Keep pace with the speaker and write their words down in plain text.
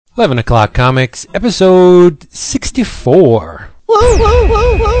11 O'Clock Comics, episode 64. Whoa, whoa, whoa,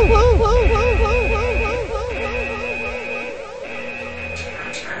 whoa, whoa, whoa, whoa, whoa,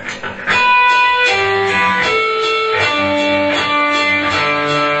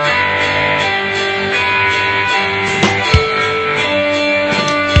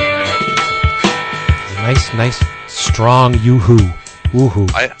 Nice, strong yoo-hoo. Woohoo.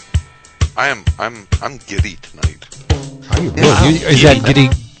 I'm giddy tonight. Are you really? Is that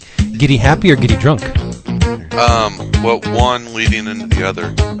giddy happy or giddy drunk? Well, one leading into the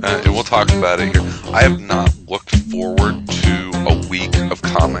other, and we'll talk about it here. I have not looked forward to a week of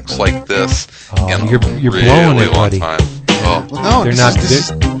comics like this in you're a really blowing it, long buddy. time. Oh. Well, no, They're not.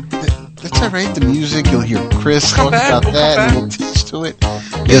 that's all right. The music, you'll hear Chris talk about that, and we'll teach to it.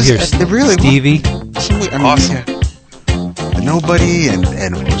 You'll hear really Stevie. Awesome. The Nobody and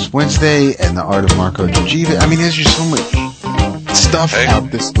of course Wednesday and the Art of Marco Giva. I mean, there's just so much stuff out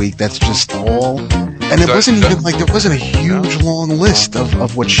this week that's just all. And it wasn't even like there wasn't a huge long list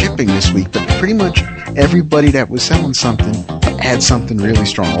of what's shipping this week, but pretty much everybody that was selling something had something really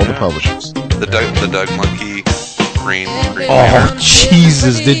strong. All the publishers. The Doug Monkey Green. Oh,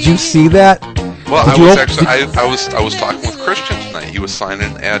 Jesus! Did you see that? Well, I was talking with Christian tonight. He was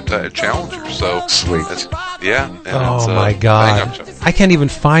signing at Challenger, so sweet. Yeah. And Oh my God! I can't even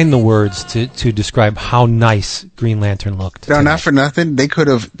find the words to describe how nice Green Lantern looked. No, not for nothing. They could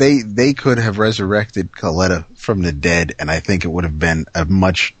have resurrected Coletta from the dead, and I think it would have been a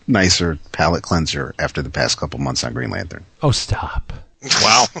much nicer palate cleanser after the past couple months on Green Lantern. Oh, stop!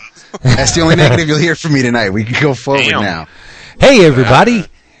 Wow. That's the only negative you'll hear from me tonight. We can go forward now. Hey, everybody!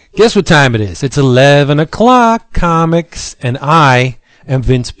 Guess what time it is? It's 11 o'clock comics, and I am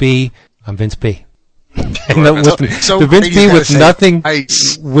Vince B. I'm Vince B. And the Vince B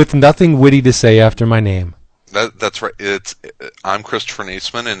with nothing witty to say after my name. That's right. I'm Christopher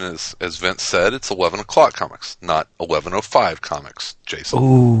Naisman, and as Vince said, it's 11 o'clock comics, not 11:05 comics. Jason.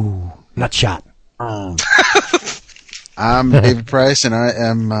 Ooh, nut shot. I'm David Price, and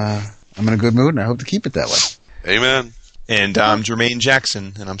I'm in a good mood, and I hope to keep it that way. Amen. And I'm Jermaine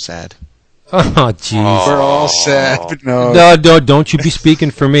Jackson, and I'm sad. Oh, jeez. We're all sad, but no. No, don't you be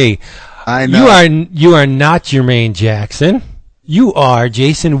speaking for me. I know. You are not Jermaine Jackson. You are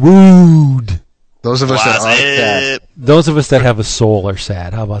Jason Wood. Those of us that are sad. Those of us that have a soul are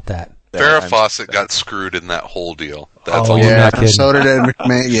sad. How about that? Farrah Fawcett got screwed in that whole deal. That's Oh, all. you're not kidding. So did Ed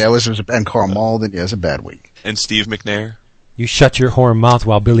McMahon. Yeah, it was and Carl Malden. Yeah, it was a bad week. And Steve McNair. You shut your whore mouth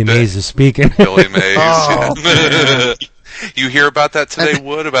while Billy Mays is speaking. Billy Mays. Oh. You hear about that today,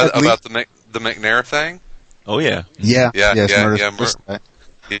 Wood? About the McNair thing? Oh yeah. Yeah. Murder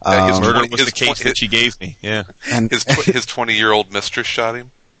was the case that she gave me. Yeah. And his 20-year-old mistress shot him.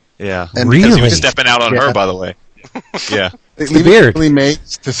 Yeah. And really? Because he was stepping out on her, by the way. Yeah. The beard. Billy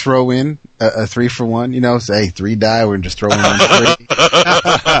Mays to throw in a 3-for-1. You know, say 3 die, we're just throwing in 3.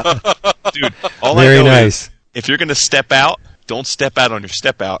 Dude, all Very I know nice. is if you're going to step out, don't step out on your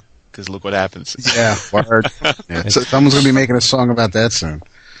step out, because look what happens. Yeah, word. Yeah. So someone's going to be making a song about that soon.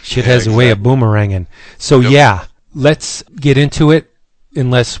 Shit has a way of boomeranging. So yeah, let's get into it.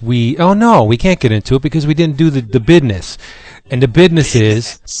 Unless we can't get into it because we didn't do the business. And the business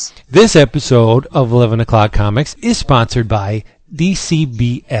is this episode of 11 O'Clock Comics is sponsored by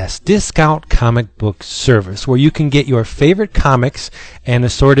DCBS, Discount Comic Book Service, where you can get your favorite comics and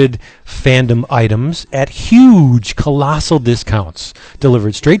assorted fandom items at huge, colossal discounts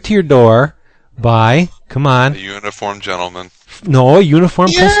delivered straight to your door by, come on. A uniformed gentleman. No, uniform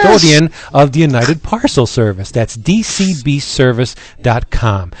custodian of the United Parcel Service. That's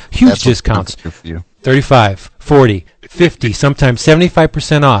dcbservice.com. Huge discounts. 35, 40, 50, sometimes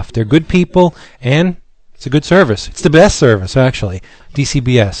 75% off. They're good people, and it's a good service. It's the best service, actually.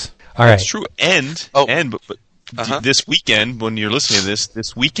 DCBS. All right. That's true. But this weekend, when you're listening to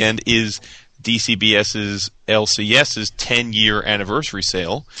this weekend is DCBS's LCS's 10-year anniversary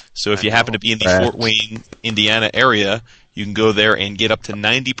sale. So if you happen to be in the Fort Wayne, Indiana area, you can go there and get up to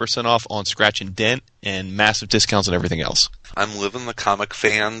 90% off on Scratch and Dent and massive discounts on everything else. I'm living the comic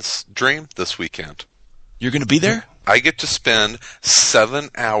fan's dream this weekend. You're going to be there? I get to spend 7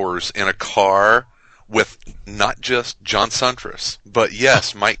 hours in a car with not just John Suntress, but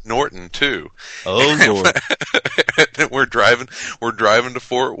yes, Mike Norton too. Oh Lord! we're driving to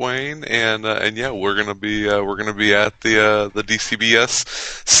Fort Wayne, and yeah, we're gonna be at the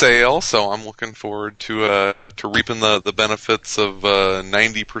DCBS sale. So I'm looking forward to reaping the benefits of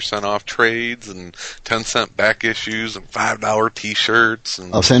 90% off trades and 10-cent back issues and $5 T-shirts.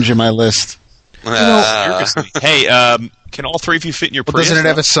 And I'll send you my list. Hey, can all three of you fit in your Prius? Doesn't it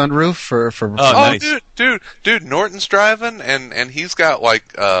have a sunroof for nice. Dude, Norton's driving, and he's got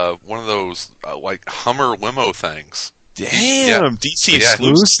like one of those like Hummer limo things. Damn, DC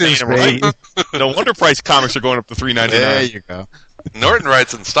exclusive, right? No wonder Price Comics are going up to $3.99. There you go. Norton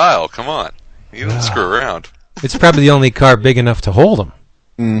rides in style. Come on, he doesn't screw around. It's probably the only car big enough to hold him.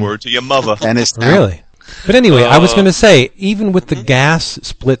 Word to your mother. And it's really. But anyway, I was going to say, even with the gas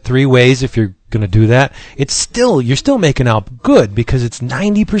split 3 ways, if you're going to do that, you're still making out good because it's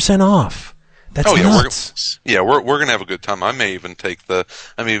 90% off. That's nuts. We're gonna have a good time. I may even take the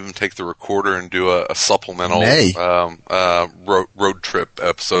recorder and do a supplemental road trip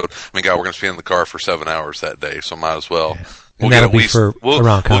episode. I mean, God, we're gonna be in the car for 7 hours that day, so might as well. Yeah. And that'll be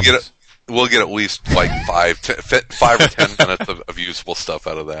around comics. We'll get at least like 5 or 10 minutes of usable stuff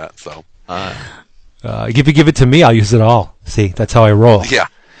out of that. So, if you give it to me, I'll use it all. See, that's how I roll. Yeah.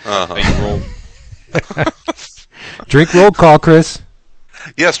 Drink roll call, Chris.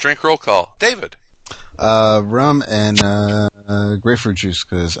 Yes, drink roll call. David. Rum and grapefruit juice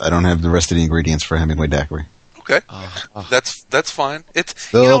because I don't have the rest of the ingredients for Hemingway daiquiri. Okay, that's fine. It's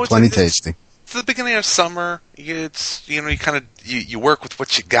still plenty tasty. It's the beginning of summer. It's you kind of you work with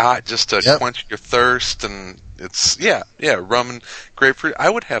what you got just to quench your thirst, and it's rum and grapefruit. I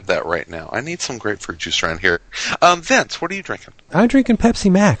would have that right now. I need some grapefruit juice around here. Vince, what are you drinking? I'm drinking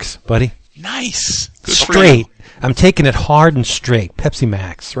Pepsi Max, buddy. Nice. Good straight. I'm taking it hard and straight. Pepsi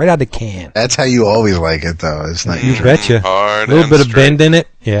Max, right out of the can. That's how you always like it, though. It's not you betcha. A little bit of bend in it.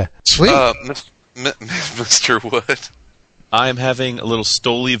 Yeah. Sweet. Mr. Wood. I'm having a little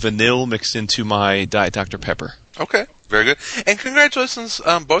Stoli Vanille mixed into my Diet Dr. Pepper. Okay, very good. And congratulations,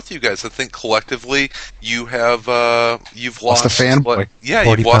 both of you guys. I think collectively you have you've lost a fanboy.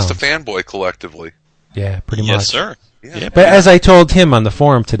 You've lost a fanboy collectively. Yeah, pretty much. Yes, sir. Yeah. But as I told him on the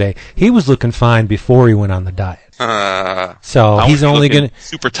forum today, he was looking fine before he went on the diet. So he's only going to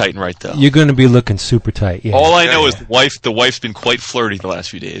super tight and right though. You're going to be looking super tight. Yeah. All I know is the wife's been quite flirty the last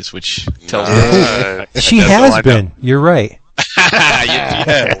few days, which tells me she has been. You're right. Roman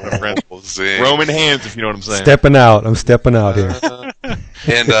hands, if you know what I'm saying. I'm stepping out here.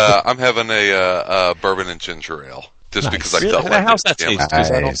 And I'm having a bourbon and ginger ale just because I felt like how's that taste?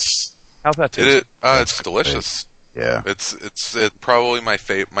 Nice. How's that taste? It's delicious. Yeah, it's probably my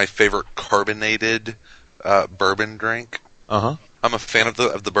favorite carbonated bourbon drink. I'm a fan of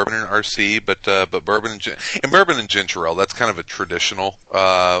the bourbon and RC, but bourbon and ginger ale. That's kind of a traditional.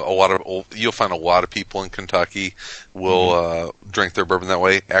 You'll find a lot of people in Kentucky will drink their bourbon that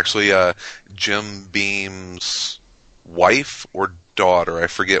way. Actually, Jim Beam's wife or daughter, I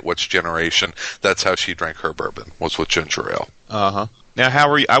forget which generation. That's how she drank her bourbon, was with ginger ale. Now, how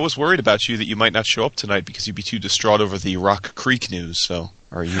are you? I was worried about you that you might not show up tonight because you'd be too distraught over the Rock Creek news. So,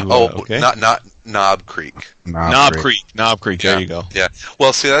 are you okay? Not Knob Creek. Knob Creek. There you go. Yeah.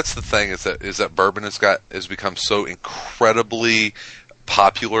 Well, see, that's the thing is that bourbon has become so incredibly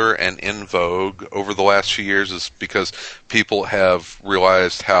popular and in vogue over the last few years is because people have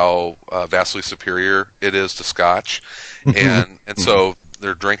realized how vastly superior it is to Scotch, and so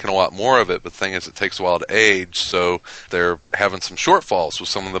they're drinking a lot more of it, but the thing is it takes a while to age, so they're having some shortfalls with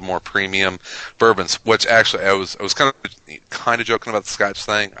some of the more premium bourbons, which actually I was kind of joking about the Scotch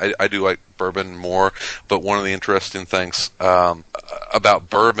thing. I do like bourbon more, but one of the interesting things about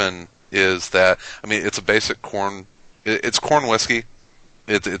bourbon is that, I mean, it's a basic corn whiskey.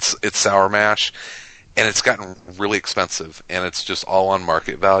 It's sour mash, and it's gotten really expensive, and it's just all on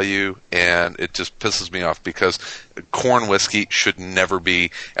market value, and it just pisses me off because corn whiskey should never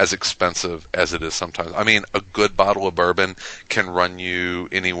be as expensive as it is sometimes. I mean, a good bottle of bourbon can run you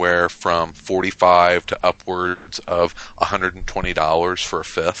anywhere from $45 to upwards of $120 for a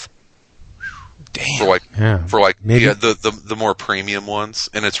fifth. Damn. For the more premium ones,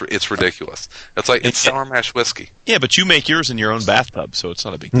 and it's ridiculous. It's sour mash whiskey. Yeah, but you make yours in your own bathtub, so it's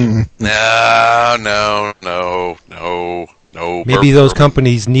not a big deal. No. Maybe those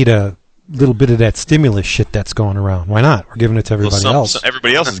companies need a little bit of that stimulus shit that's going around. Why not? We're giving it to everybody else.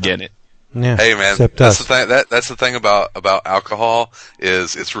 Everybody else is getting it. Yeah. Hey man, that's the thing. That's the thing about alcohol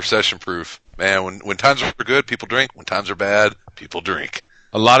is it's recession proof. Man, when times are good, people drink. When times are bad, people drink.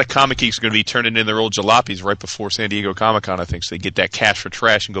 A lot of comic geeks are going to be turning in their old jalopies right before San Diego Comic-Con, I think, so they get that cash for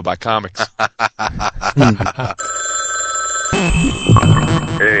trash and go buy comics. Hey,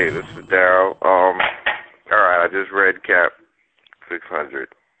 this is Daryl. All right, I just read Cap 600.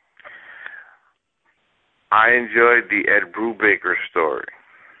 I enjoyed the Ed Brubaker story.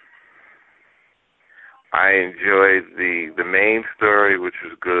 I enjoyed the main story, which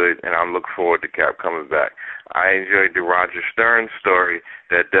was good, and I'm looking forward to Cap coming back. I enjoyed the Roger Stern story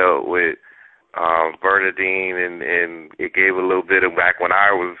that dealt with Bernadine, and it gave a little bit of back when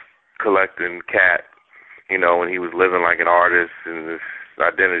I was collecting Cat, when he was living like an artist and his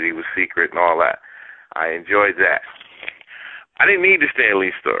identity was secret and all that. I enjoyed that. I didn't need the Stan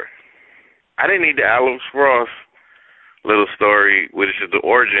Lee story. I didn't need the Alex Ross little story, which is the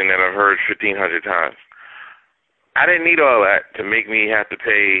origin that I've heard 1,500 times. I didn't need all that to make me have to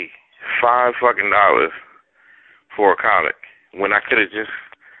pay $5 for a comic when I could have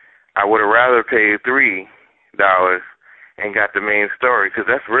I would have rather paid $3 and got the main story, because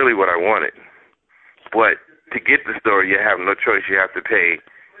that's really what I wanted. But to get the story, you have no choice. You have to pay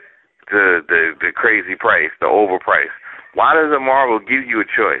the crazy price, the overprice. Why doesn't Marvel give you a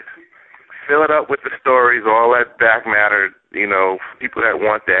choice? Fill it up with the stories, all that back matter, people that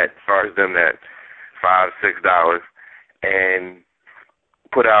want that, charge them that $5, $6, and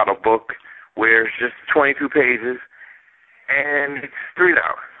put out a book where it's just 22 pages and it's $3.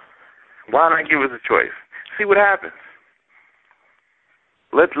 Why not give us a choice? See what happens.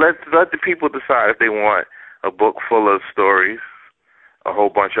 Let the people decide if they want a book full of stories, a whole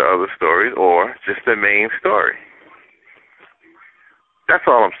bunch of other stories, or just the main story. That's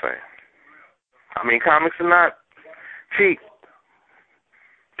all I'm saying. I mean, comics are not cheap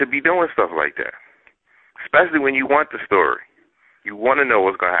to be doing stuff like that, especially when you want the story. You want to know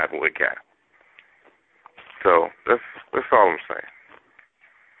what's going to happen with Cat. So that's all I'm saying.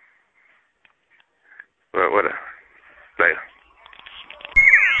 But whatever. Later.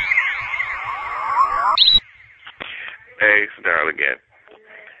 Hey, it's Darryl again.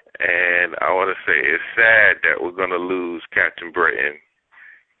 And I want to say it's sad that we're going to lose Captain Britain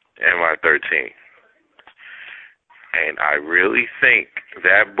and MI-13. And I really think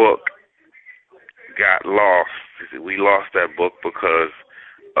that book got lost. We lost that book because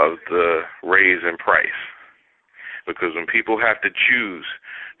of the raise in price. Because when people have to choose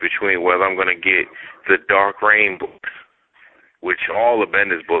between whether I'm going to get the Dark Reign books, which all of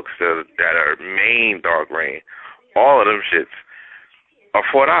Bendis books that are main Dark Reign, all of them shits are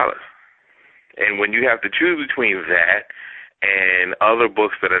 $4. And when you have to choose between that and other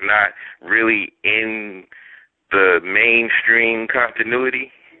books that are not really in the mainstream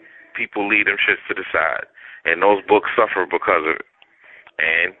continuity, people leave them shits to the side. And those books suffer because of it.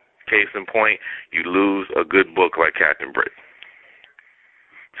 And case in point, you lose a good book like Captain Britain.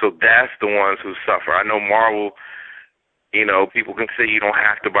 So that's the ones who suffer. I know Marvel, people can say you don't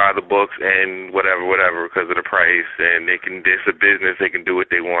have to buy the books and whatever, because of the price, and it's a business, they can do what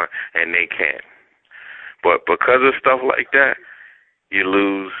they want, and they can. But because of stuff like that, you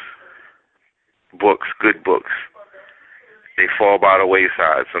lose books, good books. They fall by the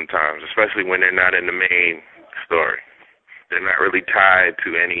wayside sometimes, especially when they're not in the main story. They're not really tied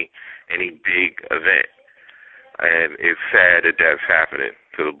to any big event. And it's sad that that's happening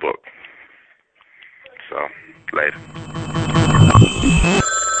to the book. So, later.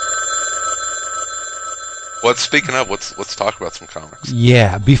 Speaking of, let's talk about some comics.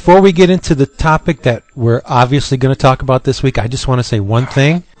 Yeah, before we get into the topic that we're obviously going to talk about this week, I just want to say one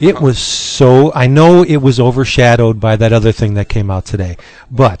thing. I know it was overshadowed by that other thing that came out today,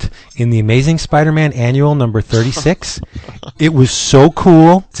 but in the Amazing Spider-Man Annual number 36, it was so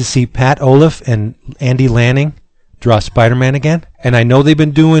cool to see Pat Olliffe and Andy Lanning draw Spider-Man again. And I know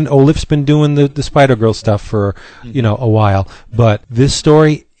Olliffe's been doing the Spider-Girl stuff for, a while, but this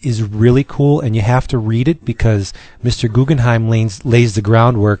story is really cool, and you have to read it because Mr. Guggenheim lays the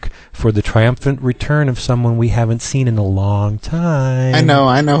groundwork for the triumphant return of someone we haven't seen in a long time. I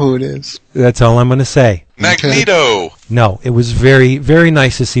know who it is. That's all I'm going to say. Magneto! No, it was very, very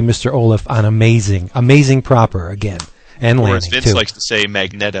nice to see Mr. Olliffe on Amazing Proper again. And or Lanning, as Vince too. likes to say,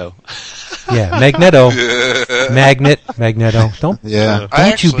 Magneto. Yeah, Magneto. Magneto. Don't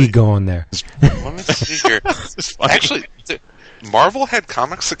you be going there. Let me see here. Actually, Marvel had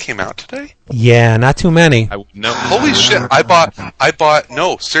comics that came out today? Yeah, not too many. Holy shit, I bought,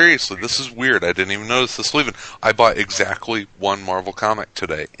 no, seriously, this is weird. I didn't even notice this leaving. I bought exactly one Marvel comic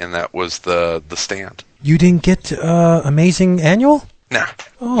today, and that was the Stand. You didn't get Amazing Annual? Nah.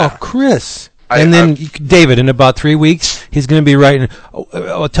 Oh, nah. Chris. David, in about 3 weeks, he's going to be writing,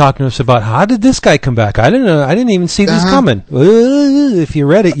 talking to us about how did this guy come back? I didn't even see this coming. If you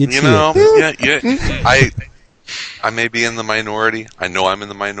read it, you'd see it. Yeah. I may be in the minority. I know I'm in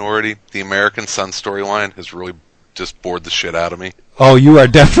the minority. The American Sun storyline has really just bored the shit out of me. Oh, you are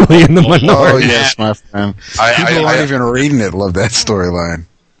definitely in the minority. Oh, yes, my friend. People aren't even reading it. Love that storyline.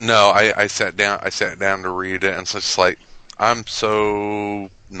 No, I sat down to read it, and so it's like, I'm so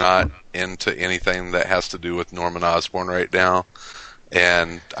not into anything that has to do with Norman Osborn right now,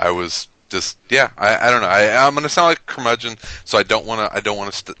 and I was just, I don't know. I'm going to sound like a curmudgeon, so I don't want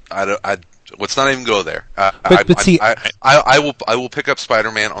to. Let's not even go there. I will pick up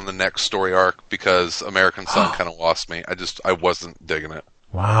Spider-Man on the next story arc because American Son kind of lost me. I wasn't digging it.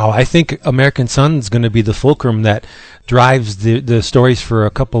 Wow, I think American Son's going to be the fulcrum that drives the stories for a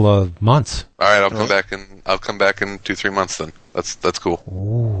couple of months. All right, I'll come back in 2-3 months then. That's cool.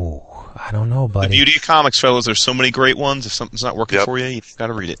 Ooh, I don't know, buddy. The beauty of comics, fellas, there's so many great ones. If something's not working for you, you've got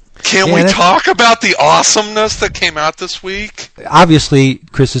to read it. Can we talk about the awesomeness that came out this week? Obviously,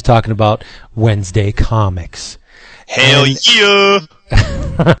 Chris is talking about Wednesday Comics. Hell yeah!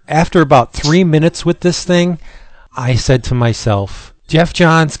 After about 3 minutes with this thing, I said to myself, Jeff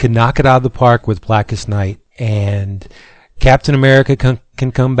Johns can knock it out of the park with Blackest Night, and Captain America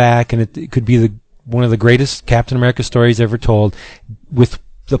can come back, and it could be one of the greatest Captain America stories ever told. With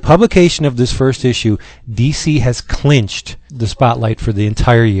the publication of this first issue, DC has clinched the spotlight for the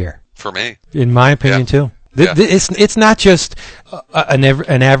entire year. For me. In my opinion, too. Yeah. It's not just an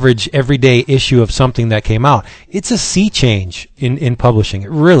average everyday issue of something that came out. It's a sea change in publishing.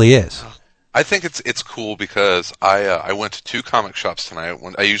 It really is. I think it's cool because I went to 2 comic shops tonight.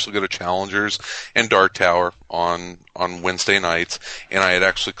 I usually go to Challengers and Dark Tower on Wednesday nights, and I had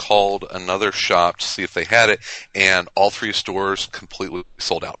actually called another shop to see if they had it, and all 3 stores completely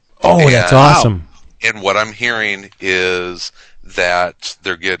sold out. Oh, that's awesome. And what I'm hearing is that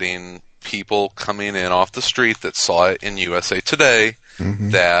they're getting people coming in off the street that saw it in USA Today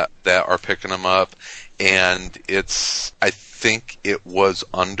that are picking them up, and I think it was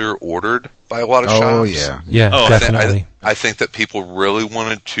under-ordered by a lot of shops. Oh, yeah. Yeah, definitely. I think that people really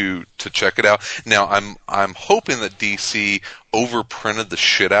wanted to check it out. Now, I'm hoping that DC overprinted the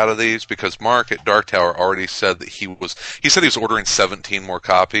shit out of these because Mark at Dark Tower already said that he said he was ordering 17 more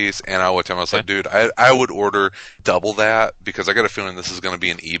copies, and I looked at him, I was like, dude, I would order double that because I got a feeling this is going to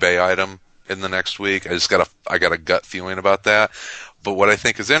be an eBay item in the next week. I got a gut feeling about that. But what I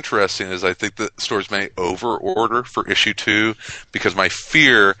think is interesting is I think that stores may over-order for issue 2 because my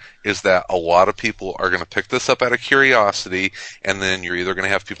fear is that a lot of people are going to pick this up out of curiosity, and then you're either going to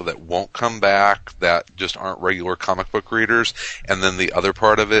have people that won't come back that just aren't regular comic book readers, and then the other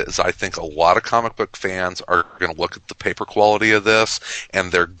part of it is I think a lot of comic book fans are going to look at the paper quality of this,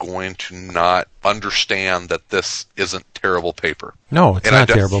 and they're going to not understand that this isn't terrible paper. No, it's not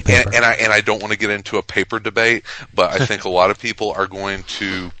terrible paper. And I don't want to get into a paper debate, but I think a lot of people are going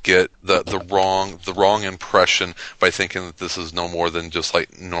to get the wrong impression by thinking that this is no more than just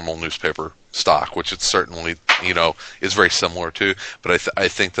like normal newspaper stock, which it certainly is very similar to. But I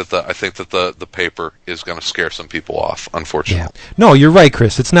think that the paper is going to scare some people off, unfortunately. Yeah. No, you're right,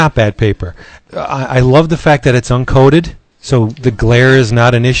 Chris. It's not bad paper. I love the fact that it's uncoated, so the glare is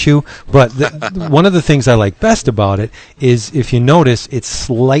not an issue. But one of the things I like best about it is, if you notice, it's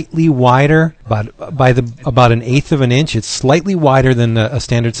slightly wider, about an eighth of an inch. It's slightly wider than a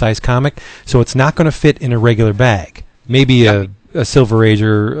standard size comic, so it's not going to fit in a regular bag. Maybe a Silver Age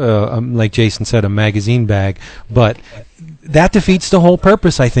or, like Jason said, a magazine bag. But that defeats the whole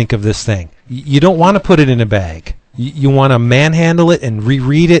purpose, I think, of this thing. You don't want to put it in a bag. You want to manhandle it and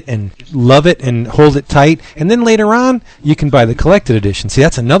reread it and love it and hold it tight. And then later on, you can buy the collected edition. See,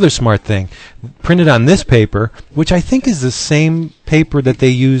 that's another smart thing. Printed on this paper, which I think is the same paper that they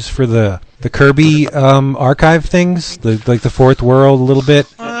use for the Kirby archive things, like the Fourth World a little bit.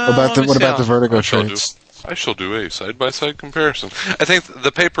 What about the Vertigo trades? I shall do a side-by-side comparison. I think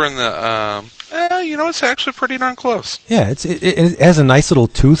the paper in the, it's actually pretty darn close. Yeah, it has a nice little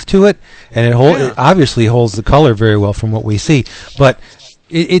tooth to it, and it obviously holds the color very well from what we see. But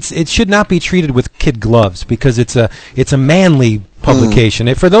it should not be treated with kid gloves because it's a manly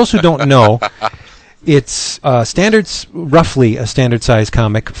publication. For those who don't know, it's roughly a standard size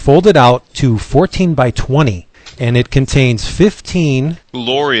comic folded out to 14 by 20. And it contains 15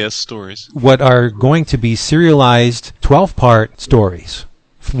 glorious stories, what are going to be serialized 12-part stories,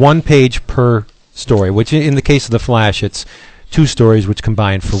 1 page per story, which in the case of The Flash, it's 2 stories which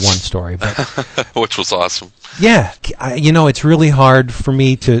combine for 1 story. But, which was awesome. Yeah, it's really hard for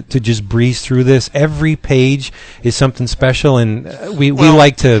me to just breeze through this. Every page is something special, and we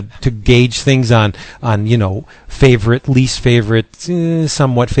like to gauge things on favorite, least favorite,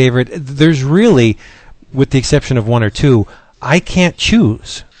 somewhat favorite. There's really, with the exception of 1 or 2, I can't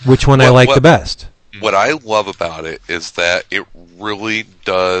choose which one I like the best. What I love about it is that it really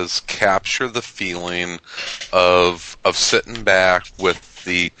does capture the feeling of sitting back with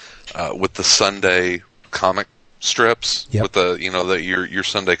the Sunday comic strips, with your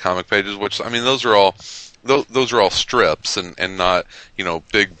Sunday comic pages. Which those are all strips and not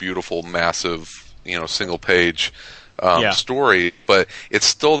big, beautiful, massive single page story, but it's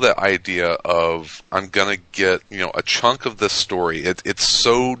still that idea of I'm gonna get a chunk of this story. It's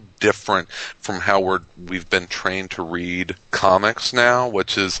so different from how we've been trained to read comics now,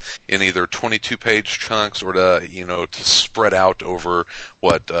 which is in either 22-page chunks or to spread out over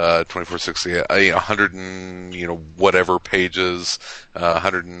 2460, 100 and whatever pages,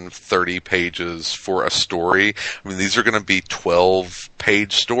 130 pages for a story. I mean, these are going to be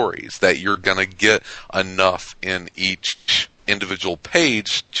 12-page stories that you're going to get enough in each individual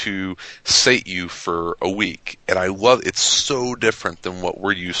page to sate you for a week. And I love it's so different than what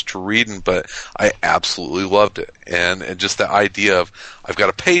we're used to reading, but I absolutely loved it. And just the idea of I've got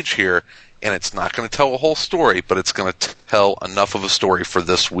a page here and it's not going to tell a whole story, but it's going to tell enough of a story for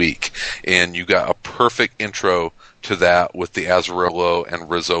this week. And you got a perfect intro to that with the Azzarello and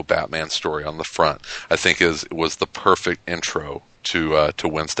Risso Batman story on the front. I think was the perfect intro to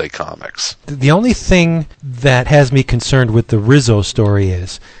Wednesday Comics. The only thing that has me concerned with the Risso story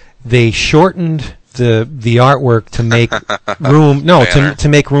is they shortened the artwork to make room to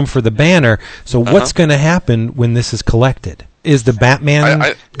make room for the banner. So what's going to happen when this is collected? Is the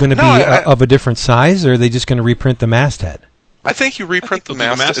Batman going to be of a different size, or are they just going to reprint the masthead? I think you reprint the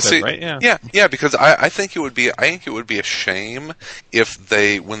masthead, right? Yeah, because I think it would be a shame if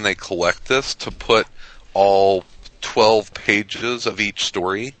when they collect this to put all 12 pages of each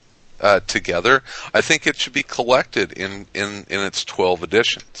story together. I think it should be collected in its 12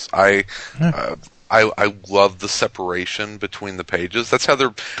 editions. I love the separation between the pages. That's how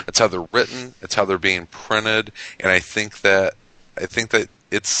they're written. It's how they're being printed, and I think that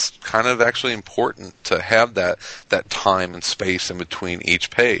it's kind of actually important to have that time and space in between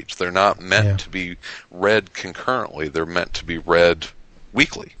each page. They're not meant to be read concurrently. They're meant to be read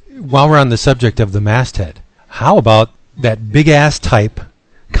weekly. While we're on the subject of the masthead, how about that big-ass type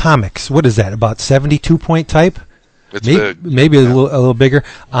comics? What is that, about 72-point type? It's big. Maybe a little bigger,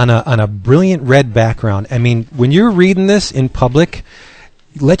 on a brilliant red background. I mean, when you're reading this in public,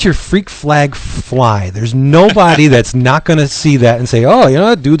 let your freak flag fly. There's nobody that's not going to see that and say, oh,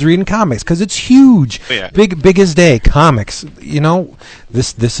 that dude's reading comics, because it's huge. Big as day, comics.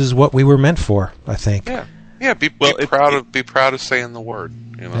 This is what we were meant for, I think. Yeah. Be proud of saying the word.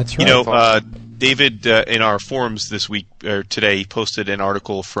 That's right. David, in our forums this week or today, he posted an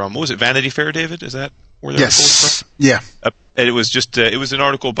article from, what was it, Vanity Fair, David? Is that where the article was from? Yeah. And it was just it was an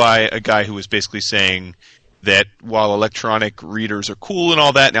article by a guy who was basically saying that while electronic readers are cool and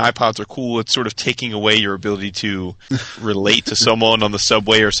all that, and iPods are cool, it's sort of taking away your ability to relate to someone on the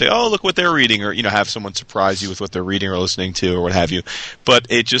subway or say, oh, look what they're reading, or have someone surprise you with what they're reading or listening to or what have you. But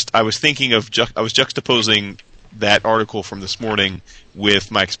I was thinking of I was juxtaposing that article from this morning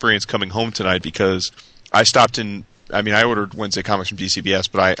with my experience coming home tonight, because I ordered Wednesday Comics from DCBS,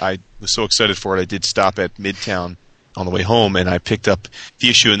 but I was so excited for it, I did stop at Midtown on the way home, and I picked up the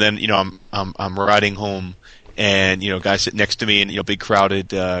issue, and then I'm riding home, and guy sitting next to me, and big crowded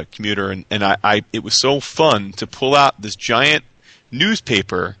commuter, and it was so fun to pull out this giant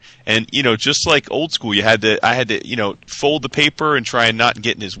newspaper, and just like old school, I had to fold the paper and try and not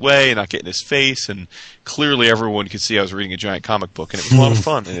get in his way and not get in his face, and clearly everyone could see I was reading a giant comic book, and it was a lot of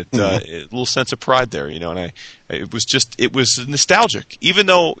fun, and a little sense of pride there, and it was nostalgic, even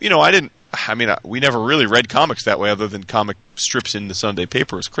though we never really read comics that way, other than comic strips in the Sunday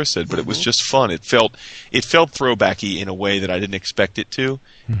paper, as Chris said. But it was just fun. It felt throwbacky in a way that I didn't expect it to,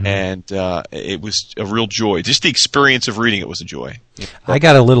 and it was a real joy. Just the experience of reading it was a joy. I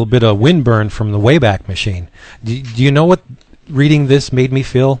got a little bit of windburn from the Wayback Machine. Do you know what reading this made me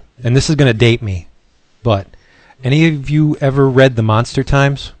feel? And this is going to date me, but any of you ever read the Monster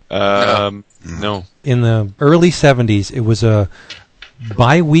Times? No. In the early 70s, it was a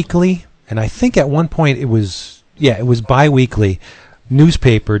bi-weekly. And I think at one point it was bi-weekly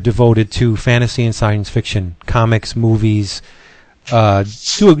newspaper devoted to fantasy and science fiction, comics, movies. Do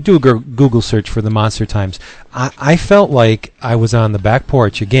a Google search for the Monster Times. I felt like I was on the back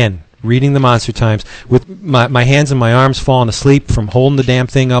porch again, reading the Monster Times with my hands and my arms falling asleep from holding the damn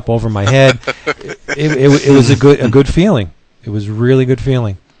thing up over my head. It was a good feeling. It was a really good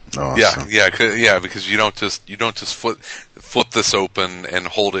feeling. Awesome. Yeah, because you don't just flip this open and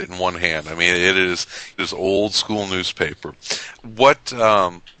hold it in one hand. I mean, it is old school newspaper. What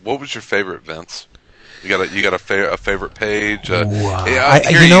was your favorite, Vince? You got a favorite page? Here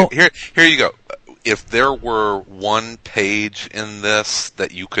you go. If there were one page in this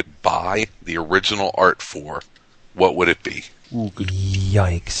that you could buy the original art for, what would it be?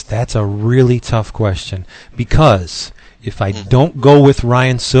 Yikes, that's a really tough question, because if I don't go with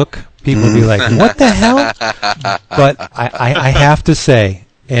Ryan Sook, people will be like, what the hell? But I have to say,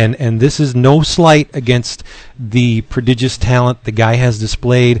 And this is no slight against the prodigious talent the guy has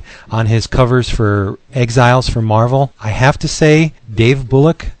displayed on his covers for Exiles for Marvel. I have to say, Dave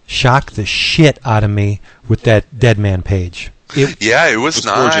Bullock shocked the shit out of me with that Dead Man page. It was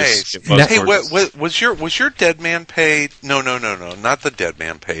nice. Hey, was your Dead Man page? No, not the Dead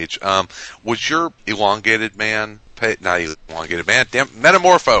Man page. Was your Elongated Man page? Not Elongated Man. Damn,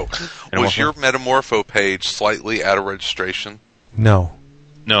 Metamorpho. Was your Metamorpho page slightly out of registration? No,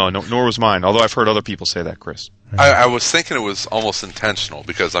 nor was mine. Although I've heard other people say that, Chris. I was thinking it was almost intentional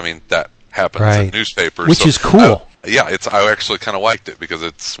because that happens in newspapers, which is cool. I actually kind of liked it because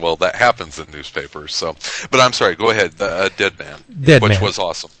that happens in newspapers. So, but I'm sorry. Go ahead. Dead Man, which was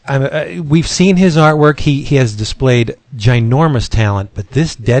awesome. We've seen his artwork. He has displayed ginormous talent, but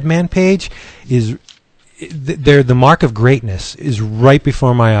this Dead Man page is. The mark of greatness is right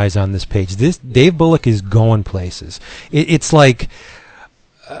before my eyes on this page. This Dave Bullock is going places. It's like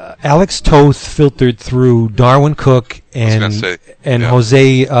Alex Toth filtered through Darwin Cook and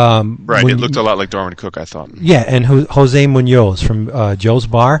Jose. Right, it looked a lot like Darwin Cook, I thought. Yeah, and Jose Munoz from Joe's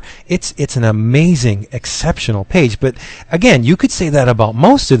Bar. It's an amazing, exceptional page. But again, you could say that about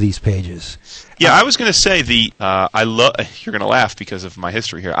most of these pages. Yeah, I was going to say you're going to laugh because of my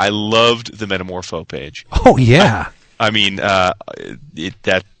history here. I loved the Metamorpho page. Oh yeah. I mean, that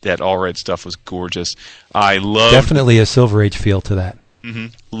Allred stuff was gorgeous. I loved definitely a Silver Age feel to that. Mm-hmm.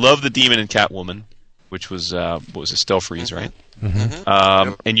 Love the Demon and Catwoman, which was what was it, Stelfreeze, right?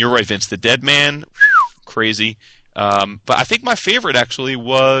 Mm-hmm. And you're right, Vince. The Dead Man, crazy. But I think my favorite actually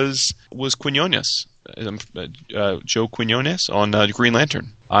was Quinones, Joe Quinones on Green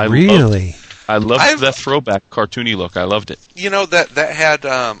Lantern. I loved that throwback cartoony look. I loved it. That had.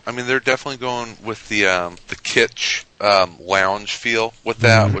 They're definitely going with the kitsch lounge feel with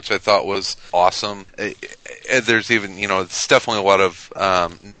that, which I thought was awesome. There's even, it's definitely a lot of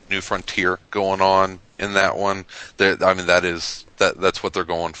New Frontier going on in that one. That's what they're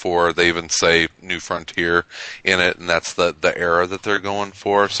going for. They even say New Frontier in it, and that's the era that they're going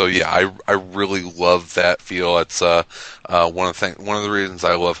for. So yeah, I really love that feel. It's one of the reasons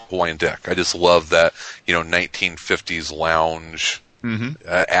I love Hawaiian Dick. I just love that 1950s lounge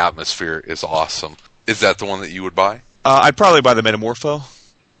atmosphere is awesome. Is that the one that you would buy? I'd probably buy the Metamorpho.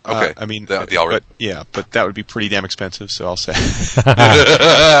 Okay. The Allred. But that would be pretty damn expensive, so I'll say.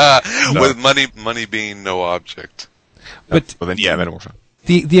 With money being no object. But Metamorpho.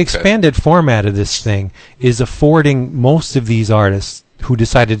 The expanded format of this thing is affording most of these artists who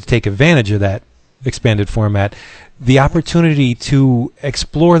decided to take advantage of that expanded format the opportunity to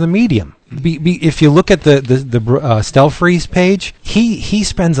explore the medium. If you look at the Stelfreeze page, he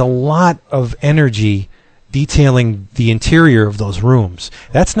spends a lot of energy detailing the interior of those rooms.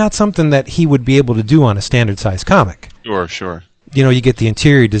 That's not something that he would be able to do on a standard size comic. Sure. You get the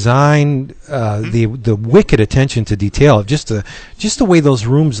interior design, the wicked attention to detail of just the way those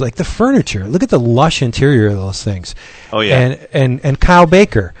rooms, like the furniture. Look at the lush interior of those things. Oh yeah. And Kyle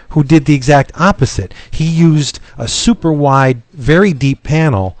Baker, who did the exact opposite. He used a super wide, very deep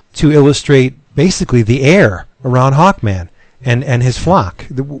panel to illustrate basically the air around Hawkman and his flock,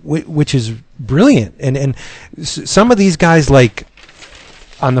 which is brilliant. And some of these guys, like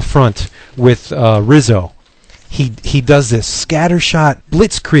on the front with Risso, he does this scattershot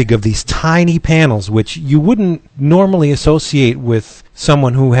blitzkrieg of these tiny panels, which you wouldn't normally associate with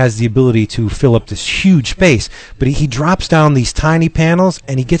someone who has the ability to fill up this huge space. But he drops down these tiny panels,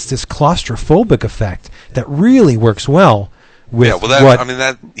 and he gets this claustrophobic effect that really works well with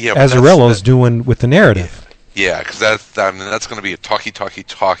Azzarello's doing with the narrative. Yeah, because that's going to be a talky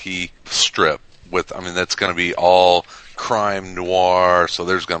strip with. That's going to be all crime noir, so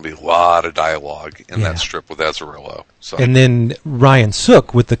there's going to be a lot of dialogue in that strip with Azzarello. So. And then Ryan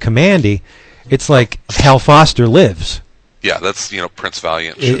Sook with the Commandy, it's like Hal Foster Lives. Yeah, that's Prince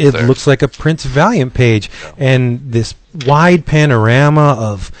Valiant. It looks like a Prince Valiant page, and this wide panorama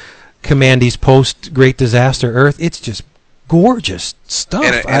of Commandy's post Great Disaster Earth. It's just gorgeous stuff,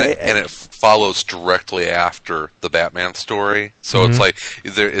 and it follows directly after the Batman story. So it's like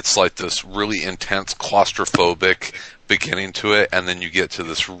this really intense claustrophobic beginning to it, and then you get to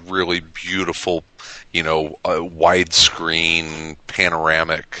this really beautiful, widescreen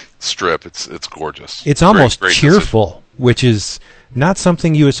panoramic strip. It's gorgeous. It's almost cheerful, which is not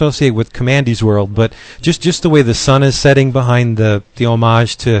something you associate with Commandy's world, but just the way the sun is setting behind the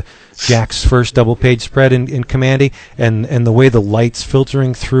homage to Jack's first double-page spread in Commandy, and the way the light's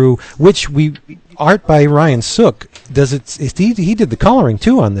filtering through, which art by Ryan Sook does it. He did the coloring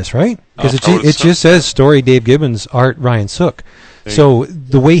too on this, right? Because it just says story Dave Gibbons, art Ryan Sook. So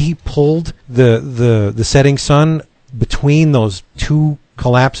the way he pulled the setting sun between those two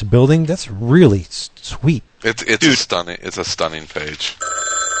collapsed building. That's really sweet. It's a stunning page.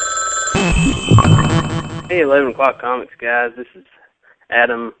 Hey, 11 O'Clock Comics guys. This is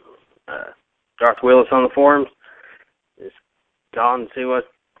Adam, Darth Willis on the forums. Just calling to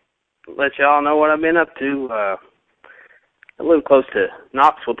let y'all know what I've been up to. I live close to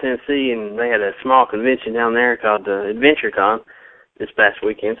Knoxville, Tennessee, and they had a small convention down there called Adventure Con this past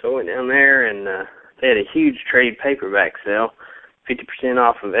weekend. So I went down there, and they had a huge trade paperback sale, 50%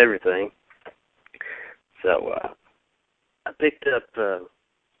 off of everything. So I picked up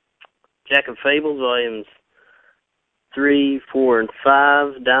Jack of Fables, volumes 3, 4, and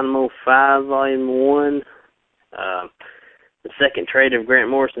 5, Dynamo 5, volume 1, the second trade of Grant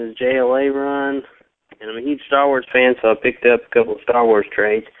Morrison's JLA run, and I'm a huge Star Wars fan, so I picked up a couple of Star Wars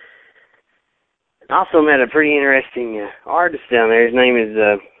trades. I also met a pretty interesting artist down there. His name is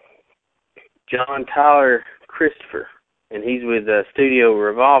John Tyler Christopher, and he's with Studio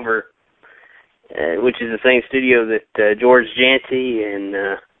Revolver, which is the same studio that George Janty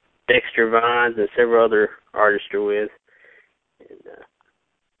and Dexter Vines and several other artists are with. And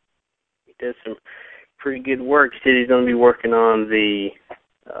he does some pretty good work. He said he's going to be working on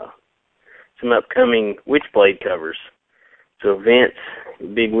some upcoming Witchblade covers. So Vince,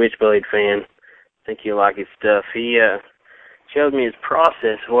 big Witchblade fan, I think you'll like his stuff. He showed me his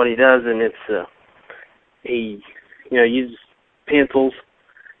process, what he does, and it's he uses pencils,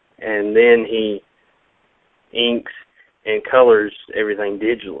 and then he inks and colors everything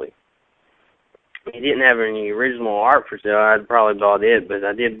digitally. He didn't have any original art for sale. I'd probably bought it, but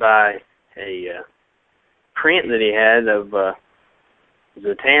I did buy a print that he had of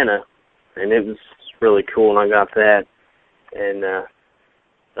Zatanna, and it was really cool, and I got that. And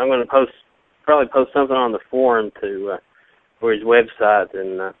I'm going to probably post something on the forum for his website,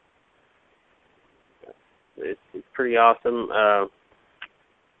 and it's pretty awesome.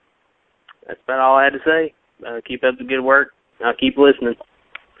 That's about all I had to say. Keep up the good work. I'll keep listening.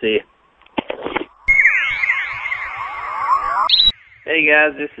 See ya. Hey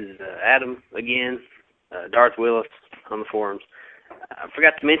guys, this is Adam again, Darth Willis on the forums. I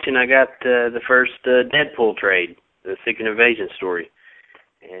forgot to mention I got the first Deadpool trade, the Secret Invasion story,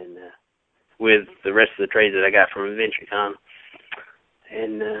 and with the rest of the trades that I got from Adventure Con.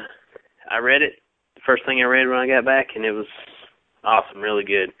 And I read it, the first thing I read when I got back, and it was awesome, really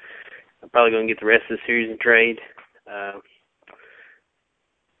good. I'm probably going to get the rest of the series in trade. I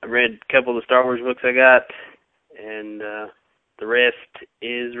read a couple of the Star Wars books I got, and the rest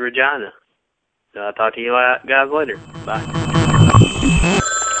is Regina. So I'll talk to you guys later. Bye.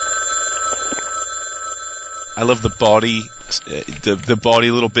 I love the body, the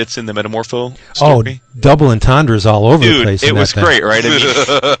body little bits in the Metamorpho story. Oh, double entendres all over the place. It was great, right?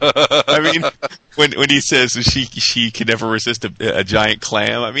 I mean, when he says she could never resist a giant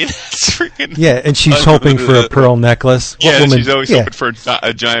clam. I mean, that's freaking. Yeah, and she's hoping for a pearl necklace. She's always hoping for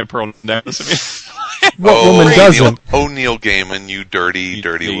a giant pearl necklace. I mean, what woman doesn't? Neil Gaiman, you dirty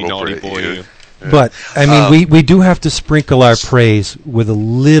little boy. But, I mean, we do have to sprinkle our praise with a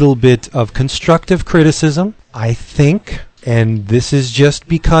little bit of constructive criticism, I think, and this is just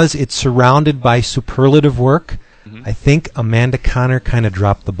because it's surrounded by superlative work. Mm-hmm. I think Amanda Conner kind of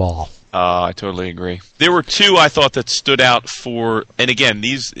dropped the ball. I totally agree. There were two I thought that stood out for, and again,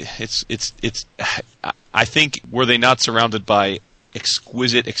 I think were they not surrounded by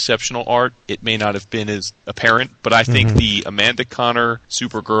exquisite, exceptional art, it may not have been as apparent, but I think the Amanda Conner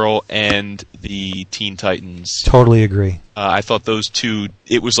Supergirl and the Teen Titans. Totally agree. I thought those two,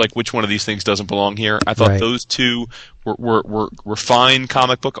 it was like, which one of these things doesn't belong here? I thought those two were fine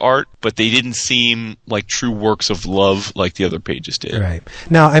comic book art, but they didn't seem like true works of love like the other pages did. Right.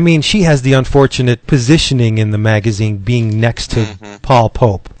 Now, I mean, she has the unfortunate positioning in the magazine being next to Paul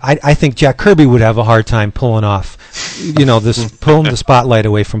Pope. I think Jack Kirby would have a hard time pulling off, pulling the spotlight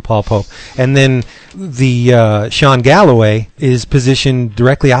away from Paul Pope. And then the Sean Galloway is positioned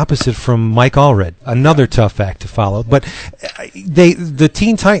directly opposite from Mike Allred. Another tough act to follow. But the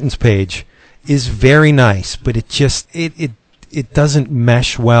Teen Titans page is very nice, but it just it doesn't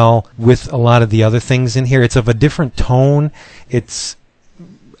mesh well with a lot of the other things in here. It's of a different tone. It's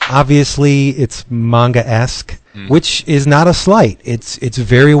manga-esque, which is not a slight. It's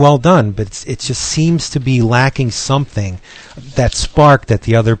very well done, but it just seems to be lacking something, that spark that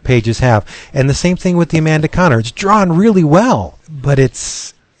the other pages have. And the same thing with the Amanda Conner. It's drawn really well, but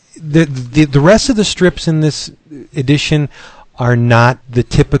it's the rest of the strips in this edition are not the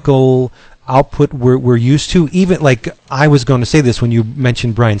typical output we're used to. Even, like, I was going to say this when you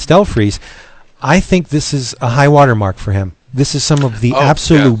mentioned Brian Stelfreeze, I think this is a high watermark for him, This is some of the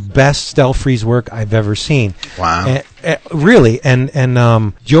absolute best Stelfreeze work I've ever seen. Wow. Really. And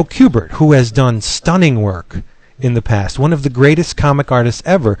Joe Kubert, who has done stunning work in the past, one of the greatest comic artists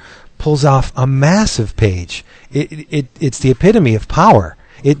ever, pulls off a massive page. It's the epitome of power.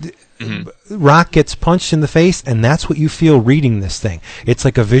 Rock gets punched in the face, and that's what you feel reading this thing. It's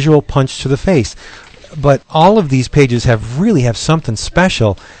like a visual punch to the face. But all of these pages really have something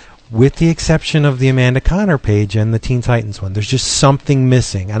special, with the exception of the Amanda Connor page and the Teen Titans one. There's just something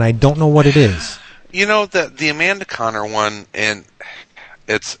missing, and I don't know what it is. You know, the Amanda Connor one, and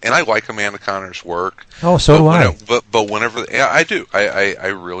I like Amanda Connor's work. Oh, so do I. But whenever, I do. I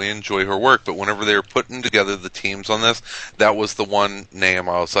really enjoy her work. But whenever they were putting together the teams on this, that was the one name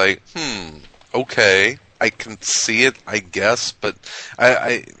I was like, okay, I can see it, I guess. But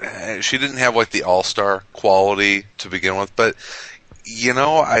she didn't have like the all-star quality to begin with. But you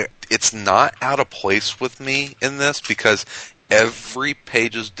know, it's not out of place with me in this, because every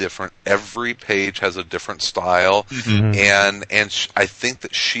page is different. Every page has a different style, and I think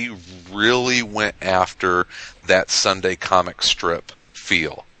that she really went after that Sunday comic strip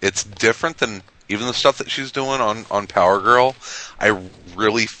feel. It's different than even the stuff that she's doing on Power Girl. I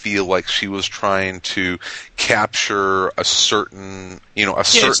really feel like she was trying to capture a certain,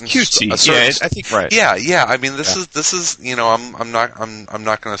 certain cutesy. I think right. Yeah. I mean, this is, I'm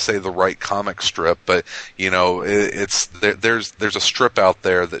not going to say the right comic strip, but it's there's a strip out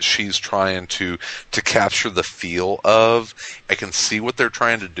there that she's trying to capture the feel of. I can see what they're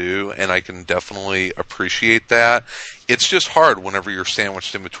trying to do, and I can definitely appreciate that. It's just hard whenever you're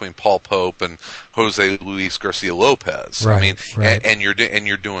sandwiched in between Paul Pope and Jose Luis Garcia Lopez. Right, I mean, right. and you're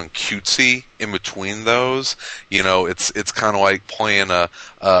doing cutesy in between those. It's kind of like playing a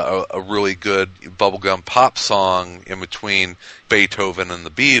really good bubblegum pop song in between Beethoven and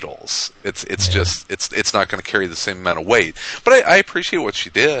the Beatles. It's not going to carry the same amount of weight. But I appreciate what she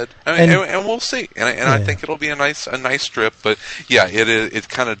did, and we'll see. And I think it'll be a nice strip. But yeah, it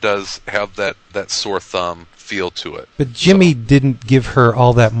kind of does have that sore thumb feel to it. But Jimmy didn't give her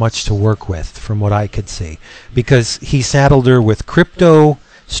all that much to work with, from what I could see, because he saddled her with Crypto,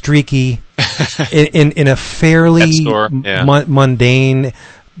 Streaky, in a fairly mundane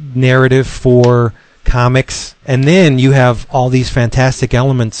narrative for comics, and then you have all these fantastic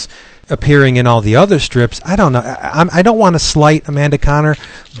elements appearing in all the other strips. I don't know. I don't want to slight Amanda Connor,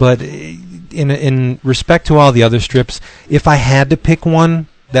 but in respect to all the other strips, if I had to pick one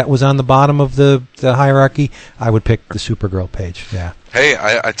that was on the bottom of the hierarchy, I would pick the Supergirl page. Yeah. Hey,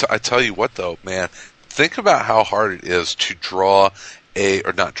 I tell you what though, man. Think about how hard it is to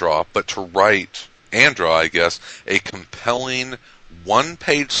to write and draw, I guess, a compelling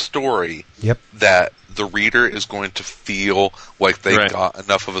one-page story that the reader is going to feel like they got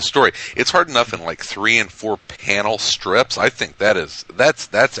enough of a story. It's hard enough in like 3 and 4 panel strips. I think that's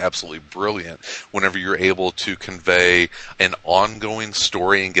absolutely brilliant whenever you're able to convey an ongoing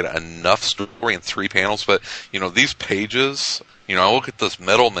story and get enough story in 3 panels. But these pages, I look at this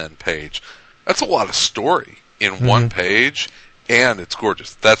Middleman page. That's a lot of story in one page. And it's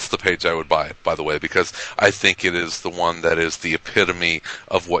gorgeous. That's the page I would buy, by the way, because I think it is the one that is the epitome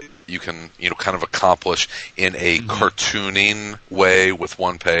of what you can, kind of accomplish in a cartooning way with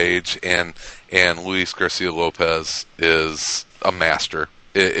one page. And Luis Garcia Lopez is a master.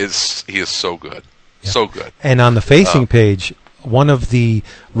 He is so good. Yeah. So good. And on the facing page, one of the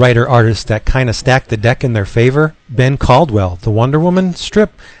writer-artists that kind of stacked the deck in their favor, Ben Caldwell, the Wonder Woman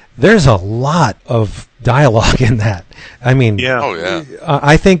strip, there's a lot of dialogue in that. I mean,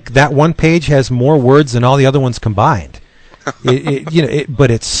 I think that one page has more words than all the other ones combined.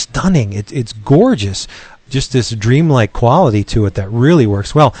 But it's stunning. It's gorgeous. Just this dreamlike quality to it that really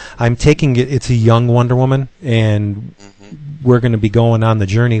works well. I'm taking it. It's a young Wonder Woman, and we're going to be going on the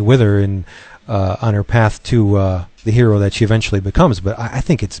journey with her on her path to the hero that she eventually becomes. But I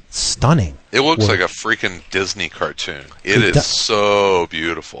think it's stunning. It looks like a freaking Disney cartoon. It is so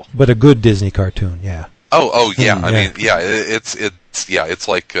beautiful. But a good Disney cartoon, yeah. Oh yeah. I mean, it's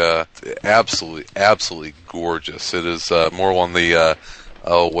like absolutely gorgeous. It is more on the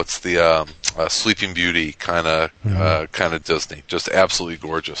Sleeping Beauty kind of Disney. Just absolutely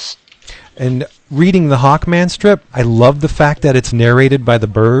gorgeous. And reading the Hawkman strip, I love the fact that it's narrated by the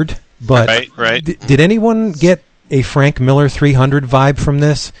Bird. But right. Did anyone get a Frank Miller 300 vibe from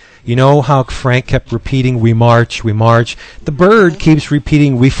this? You know how Frank kept repeating, "We march, we march." The Bird keeps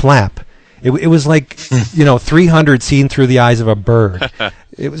repeating, "We flap." It was like 300 seen through the eyes of a bird.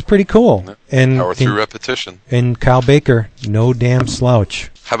 It was pretty cool. And power through repetition. And Kyle Baker, no damn slouch.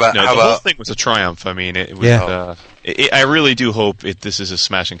 How about the whole thing was a triumph. I mean, it was I really do hope this is a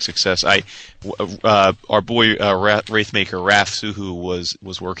smashing success. Our boy Wraithmaker Raph Suhu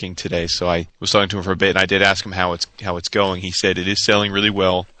was working today, so I was talking to him for a bit, and I did ask him how it's going. He said it is selling really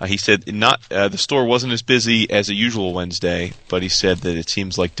well. He said the store wasn't as busy as a usual Wednesday, but he said that it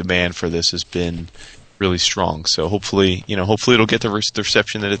seems like demand for this has been really strong. So hopefully it'll get the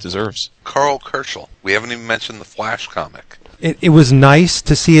reception that it deserves. Carl Kerschel. We haven't even mentioned the Flash comic. It was nice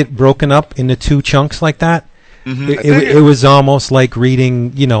to see it broken up into 2 chunks like that. Mm-hmm. It was almost like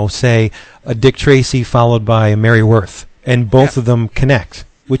reading, say, a Dick Tracy followed by a Mary Worth, and both of them connect,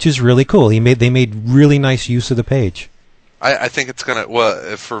 which is really cool. They made really nice use of the page. I think it's gonna.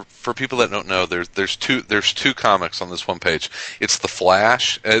 Well, for people that don't know, there's two comics on this one page. It's the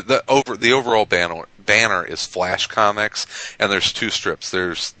Flash. The overall banner is Flash Comics, and there's 2 strips.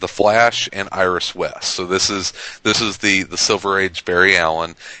 There's the Flash and Iris West. So this is the Silver Age Barry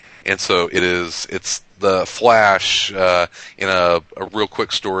Allen, and so it's the Flash in a real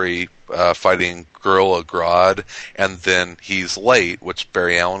quick story fighting Gorilla Grodd, and then he's late, which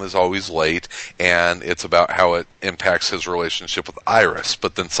Barry Allen is always late, and it's about how it impacts his relationship with Iris.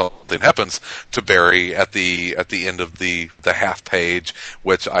 But then something happens to Barry at the end of the half page,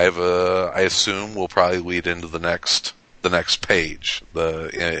 which I assume will probably lead into the next page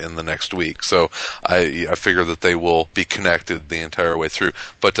in the next week. So I figure that they will be connected the entire way through.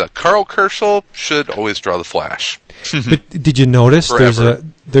 But Carl Kerschel should always draw the Flash. But did you notice Forever.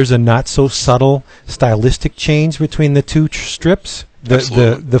 there's a not so subtle stylistic change between the 2 strips?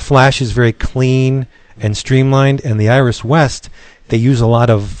 The Flash is very clean and streamlined, and the Iris West, they use a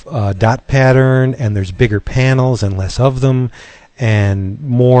lot of dot pattern, and there's bigger panels and less of them, and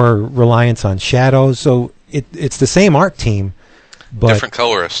more reliance on shadows. So it's the same art team, but different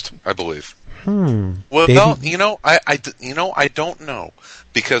colorist, I believe. Well, I don't know,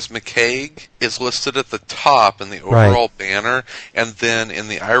 because McCaig is listed at the top in the overall banner, and then in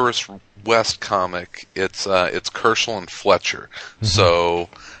the Iris West comic, it's Kerschel and Fletcher. Mm-hmm. So,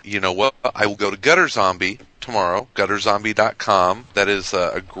 you know what? I will go to Gutter Zombie tomorrow, gutterzombie.com. That is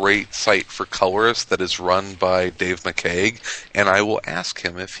a great site for colorists that is run by Dave McCaig, and I will ask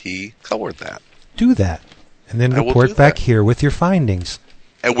him if he colored that. Do that, and then report back here with your findings.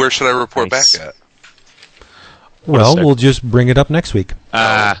 And where should I report back at? Well, we'll just bring it up next week.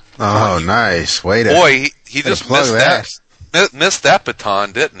 Oh, nice. Wait a Boy, he just missed that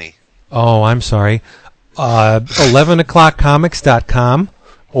baton, didn't he? Oh, I'm sorry. 11o'clockcomics.com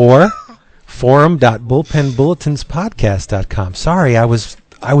or forum.bullpenbulletinspodcast.com. Sorry, I was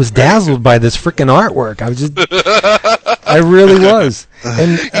dazzled by this freaking artwork. I really was.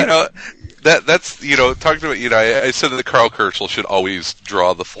 And that's talking about I said that Carl Kerschel should always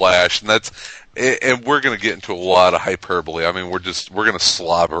draw the Flash, and we're going to get into a lot of hyperbole. I mean, we're going to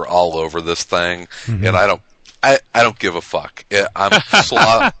slobber all over this thing, and I don't give a fuck.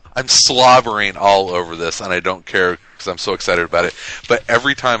 I'm slobbering all over this, and I don't care because I'm so excited about it. But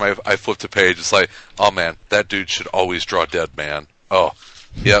every time I flip a page, it's like, oh man, that dude should always draw Dead Man. Oh,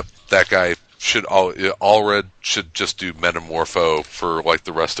 yep, that guy Allred should just do Metamorpho for like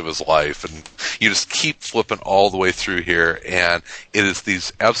the rest of his life, and you just keep flipping all the way through here, and it is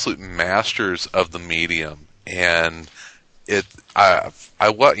these absolute masters of the medium. And if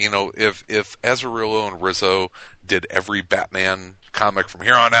Azzarello and Risso did every Batman comic from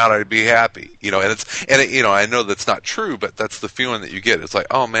here on out, I'd be happy. I know that's not true, but that's the feeling that you get. It's like,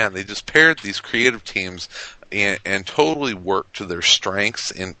 oh man, they just paired these creative teams and totally worked to their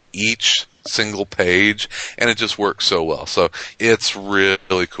strengths in each single page, and it just works so well. So it's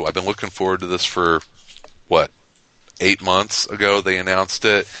really cool. I've been looking forward to this for 8 months ago they announced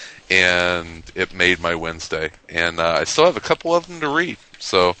it, and it made my Wednesday. And I still have a couple of them to read,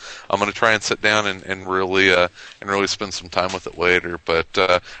 so I'm going to try and sit down and really spend some time with it later. But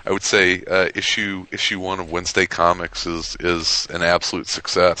I would say issue 1 of Wednesday Comics is an absolute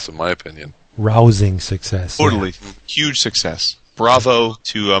success in my opinion. Rousing success. Totally. Yeah. Huge success. Bravo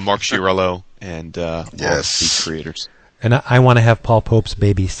to Mark Chiarello and all the creators. And I want to have Paul Pope's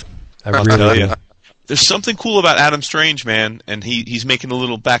babies. I really do. There's something cool about Adam Strange, man, and he's making a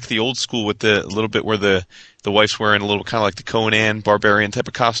little back the old school with the little bit where the wife's wearing a little kind of like the Conan Barbarian type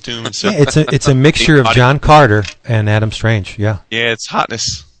of costume. So. Yeah, it's a mixture of John Carter and Adam Strange. Yeah. Yeah, it's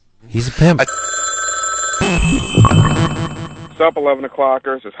hotness. He's a pimp. What's up, 11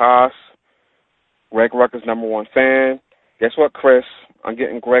 o'clockers? It's Haas, Greg Rucker's #1 fan. Guess what, Chris? I'm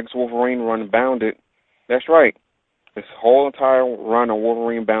getting Greg's Wolverine run bounded. That's right. This whole entire run of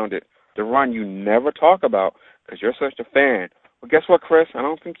Wolverine bounded. The run you never talk about because you're such a fan. Well, guess what, Chris? I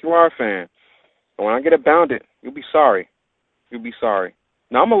don't think you are a fan. But when I get it bounded, you'll be sorry. You'll be sorry.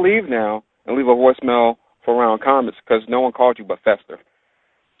 Now, I'm going to leave now and leave a voicemail for Around Comics because no one called you but Fester.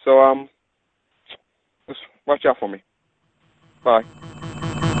 So, just watch out for me. Bye.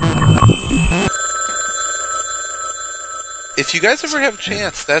 If you guys ever have a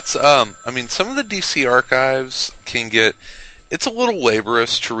chance, that's some of the DC archives can get, it's a little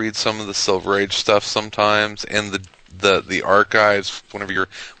laborious to read some of the Silver Age stuff sometimes, and the archives, whenever you're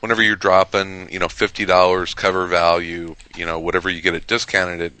dropping, $50 cover value, whatever you get it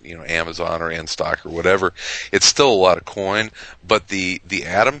discounted at, Amazon or in stock or whatever, it's still a lot of coin. But the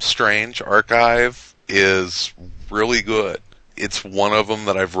Adam Strange archive is really good. It's one of them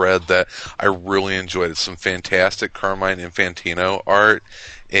that I've read that I really enjoyed. It's some fantastic Carmine Infantino art,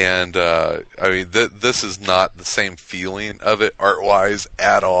 and this is not the same feeling of it art-wise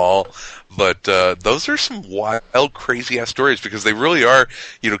at all. But those are some wild, crazy-ass stories because they really are,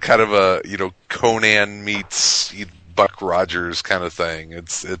 kind of a, Conan meets Buck Rogers kind of thing.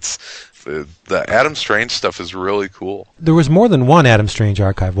 It's the Adam Strange stuff is really cool. There was more than one Adam Strange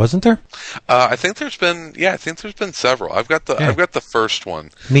archive, wasn't there? I think there's been several. I've got the first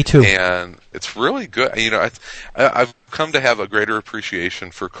one. Me too. And it's really good. I've come to have a greater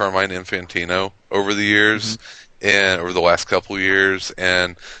appreciation for Carmine Infantino over the years. Mm-hmm. And over the last couple of years,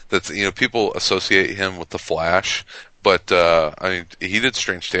 and that's people associate him with the Flash, but he did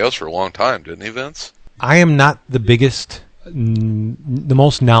Strange Tales for a long time, didn't he, Vince? I am not the biggest, the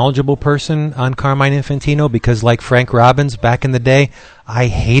most knowledgeable person on Carmine Infantino because, like Frank Robbins back in the day, I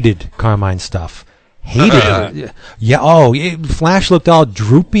hated Carmine stuff. Hated it. Yeah. Flash looked all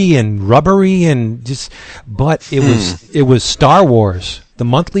droopy and rubbery and but it was Star Wars. The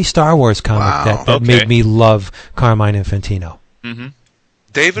monthly Star Wars comic that made me love Carmine Infantino. Mm-hmm.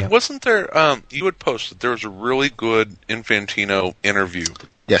 David, wasn't there, you had posted, there was a really good Infantino interview.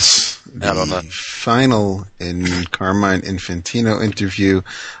 Yes. The final Carmine Infantino interview,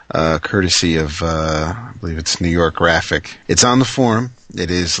 courtesy of, I believe it's New York Graphic. It's on the forum. It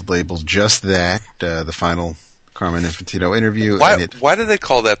is labeled just that, the final Carmine Infantino interview. Why do they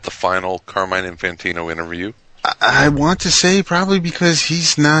call that the final Carmine Infantino interview? I want to say probably because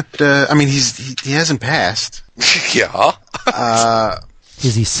he's not. He hasn't passed. Yeah.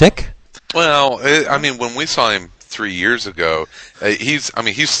 Is he sick? Well, when we saw him 3 years ago,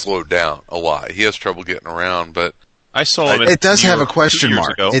 he's slowed down a lot. He has trouble getting around, but I saw him. It does have a question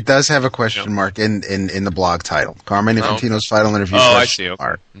mark. It does have a question mark in the blog title. Carmine Infantino's final interview. I see.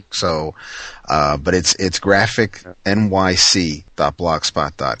 Okay. So, but it's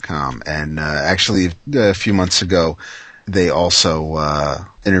graphicnyc.blogspot.com, and actually a few months ago they also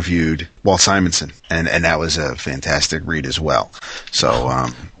interviewed Walt Simonson, and that was a fantastic read as well. So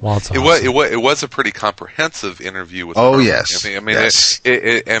Walt's awesome. it was a pretty comprehensive interview with Carmine. Yes. Yes.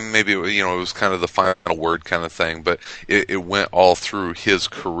 And maybe it was kind of the final word kind of thing, but it went all through his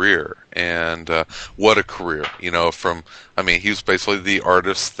career, and what a career! He was basically the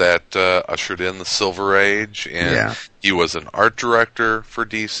artist that ushered in the Silver Age, and he was an art director for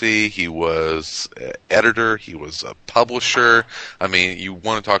DC. He was editor. He was a publisher. You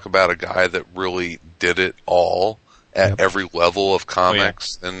want to talk about a guy that really did it all at every level of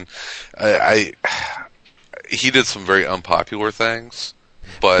comics, and he did some very unpopular things,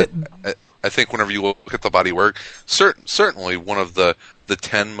 but I think whenever you look at the body work, certainly one of the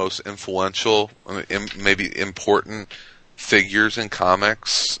 10 most influential, maybe important figures in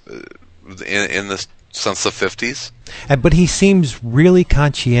comics in the since the 50s. But he seems really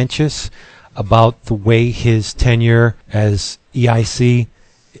conscientious about the way his tenure as EIC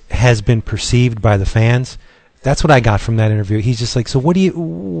has been perceived by the fans. That's what I got from that interview. He's just like, so what do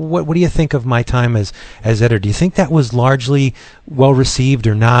you think of my time as editor? Do you think that was largely well received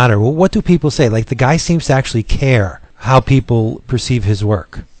or not? Or what do people say? Like, the guy seems to actually care how people perceive his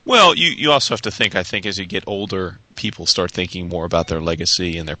work. Well, you also have to think, I think, as you get older, people start thinking more about their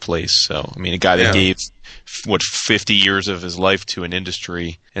legacy and their place. So, a guy that gave, 50 years of his life to an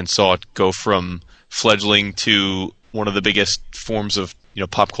industry and saw it go from fledgling to one of the biggest forms of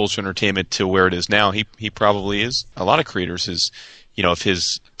pop culture entertainment to where it is now, he probably is. A lot of creators of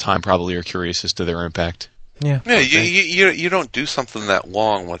his time probably are curious as to their impact. Yeah. Yeah. You don't do something that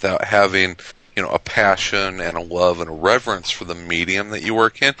long without having a passion and a love and a reverence for the medium that you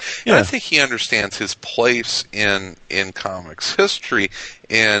work in. And I think he understands his place in comics history,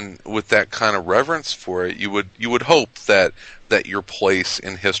 and with that kind of reverence for it, you would hope that your place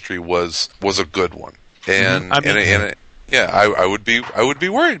in history was a good one. And I would be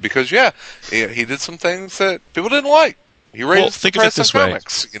worried because he did some things that people didn't like. He raised think the of it price this on way.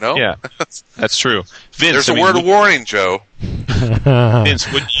 comics, Yeah, that's true. Vince, there's a word of warning, Joe.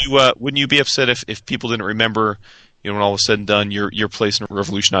 Vince, wouldn't you be upset if people didn't remember when all is said and done, your place in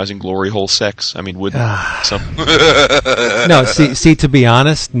revolutionizing glory hole sex. I mean, wouldn't some? No, see. To be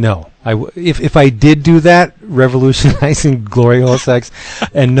honest, no. If I did do that, revolutionizing glory hole sex,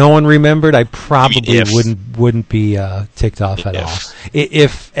 and no one remembered, I probably wouldn't be ticked off at all.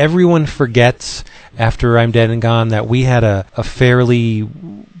 If everyone forgets after I'm dead and gone that we had a fairly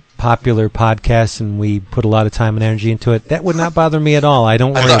popular podcast and we put a lot of time and energy into it, that would not bother me at all. I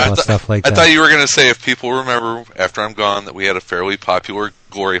don't worry about stuff like that. I thought you were going to say if people remember after I'm gone that we had a fairly popular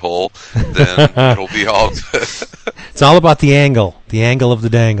glory hole, then it'll be all good. It's all about the angle of the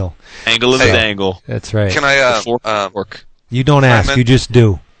dangle. Angle of the dangle. That's right. Can I? You don't ask, you just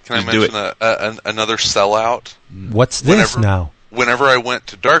do. Can I mention another sellout? What's this now? Whenever I went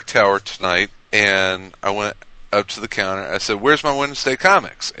to Dark Tower tonight and I went up to the counter, I said, "Where's my Wednesday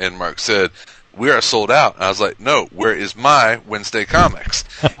comics?" And Mark said, "We are sold out." And I was like, "No, where is my Wednesday comics?"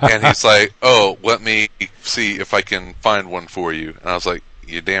 And he's like, "Oh, let me see if I can find one for you." And I was like,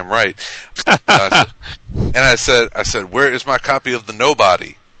 "You're damn right." And I said, "Where is my copy of The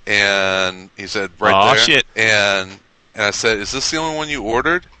Nobody?" And he said, "Right there." Shit. And I said, "Is this the only one you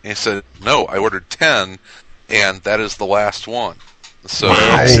ordered?" And he said, "No, I ordered 10, and that is the last one." So,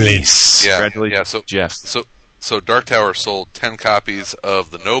 nice. Yeah. So, Jeff. So Dark Tower sold 10 copies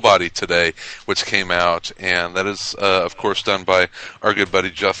of The Nobody today, which came out, and that is, of course, done by our good buddy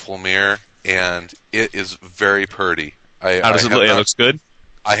Jeff Lemire, and it is very pretty. How does it look? It looks good?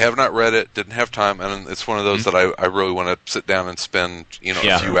 I have not read it, didn't have time, and it's one of those that I really want to sit down and spend,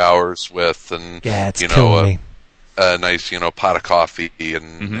 a few hours with, and, it's killing me. A nice, pot of coffee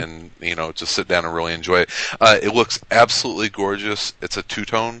and just sit down and really enjoy it. It looks absolutely gorgeous. It's a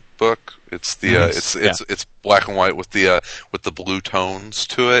two-tone book. It's it's black and white with the blue tones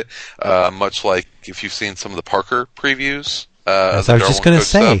to it. Much like if you've seen some of the Parker previews. As I was just going to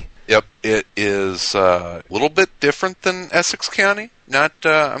say. Stuff. Yep, it is a little bit different than Essex County. Not,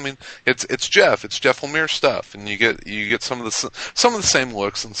 it's Jeff Lemire stuff, and you get some of the same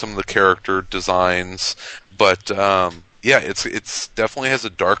looks and some of the character designs, but it's definitely has a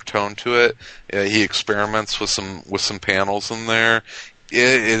dark tone to it. He experiments with some panels in there.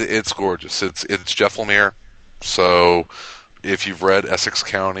 It's gorgeous. It's Jeff Lemire, so if you've read Essex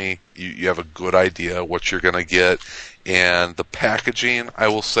County, you have a good idea what you're going to get. And the packaging, I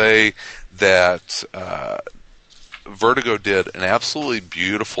will say that Vertigo did an absolutely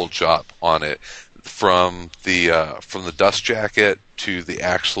beautiful job on it, from the dust jacket to the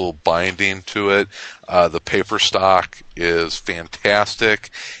actual binding to it. The paper stock is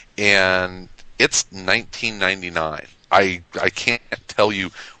fantastic, and it's $19.99. I can't tell you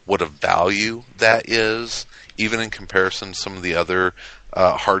what a value that is, even in comparison to some of the other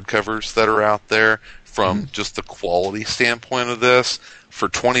hardcovers that are out there. From just the quality standpoint of this, for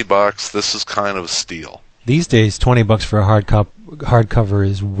 $20, this is kind of a steal. These days, $20 for a hardcover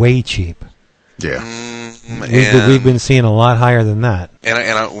is way cheap. Yeah, we've been seeing a lot higher than that.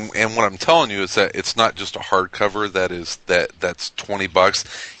 And what I'm telling you is that it's not just a hardcover that's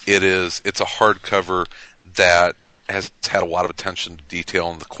 $20. It's a hardcover that has had a lot of attention to detail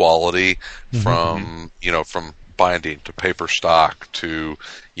and the quality, from binding to paper stock to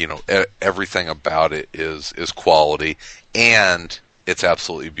everything about it is quality, and it's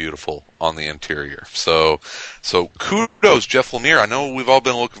absolutely beautiful on the interior. So kudos, Jeff Lemire. I know we've all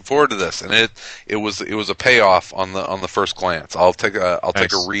been looking forward to this, and it was a payoff on the first glance. I'll take a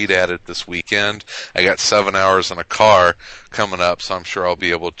read at it this weekend. I got 7 hours in a car coming up, so I'm sure I'll be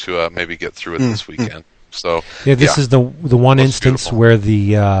able to maybe get through it this weekend. So this is the one instance beautiful. Where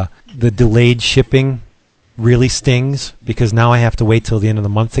the delayed shipping really stings, because now I have to wait till the end of the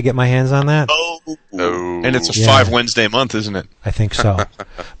month to get my hands on that. And it's a 5 Wednesday month, isn't it? I think so.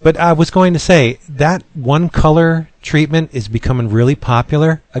 But I was going to say, that one color treatment is becoming really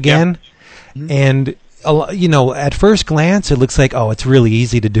popular again. Yep. And at first glance, it looks like, it's really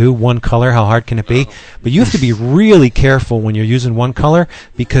easy to do one color. How hard can it be? But you have to be really careful when you're using one color,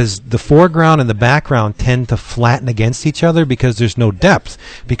 because the foreground and the background tend to flatten against each other because there's no depth,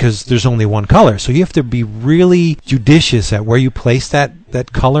 because there's only one color. So you have to be really judicious at where you place that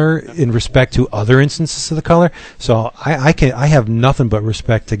color in respect to other instances of the color. So I have nothing but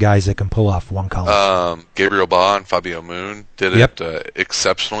respect to guys that can pull off one color. Gabriel Ba and Fabio Moon did it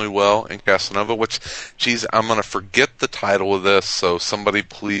exceptionally well in Casanova, which, I'm going to forget the title of this, so somebody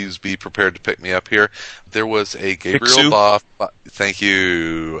please be prepared to pick me up here. There was a Gabriel Ba, thank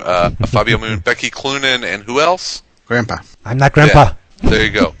you, Fabio Moon, Becky Cloonan, and who else? Grandpa. I'm not Grandpa. Yeah, there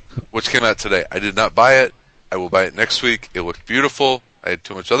you go. Which came out today. I did not buy it. I will buy it next week. It looked beautiful. I had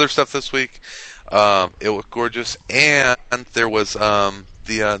too much other stuff this week. It looked gorgeous, and there was the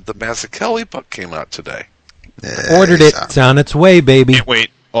Mazzucchelli book came out today. Ordered it. It's on its way, baby. Can't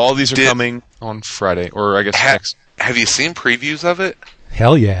wait. All these are coming on Friday, or I guess next. Have you seen previews of it?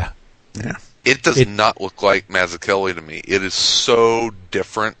 Hell yeah. Yeah. It does not look like Mazzucchelli to me. It is so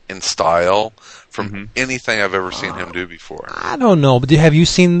different in style from anything I've ever seen him do before. I don't know, but have you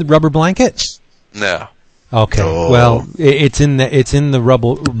seen the Rubber Blanket? No. Okay. Well, it's in the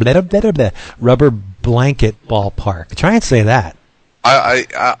Rubber Blanket ballpark. Try and say that.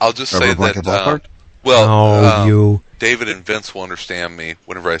 I'll just say that. David and Vince will understand me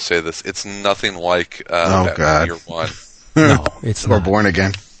whenever I say this. It's nothing like Batman Year One. No, it's not. Or Born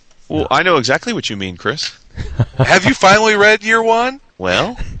Again. Well, I know exactly what you mean, Chris. Have you finally read Year One?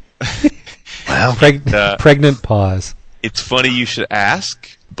 Well, pregnant pause. It's funny you should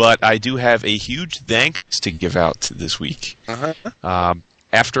ask, but I do have a huge thanks to give out this week.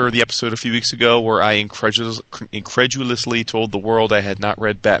 After the episode a few weeks ago where I incredulously told the world I had not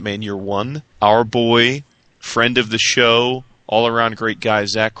read Batman Year One, our boy, friend of the show, all-around great guy,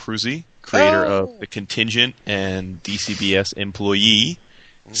 Zach Cruzy, creator of The Contingent and DCBS employee,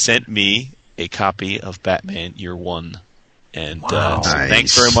 sent me a copy of Batman Year One. And so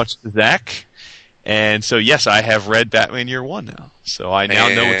thanks very much to Zach. And so, yes, I have read Batman Year One now. So I now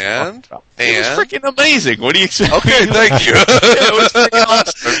know what you're talking about. It was freaking amazing. What do you expect? Okay, thank you. It was freaking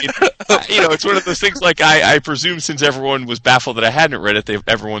awesome. I mean, it's one of those things like I presume since everyone was baffled that I hadn't read it,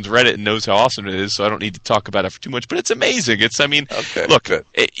 everyone's read it and knows how awesome it is, so I don't need to talk about it for too much. But it's amazing. Look,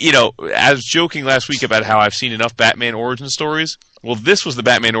 I was joking last week about how I've seen enough Batman origin stories. Well, this was the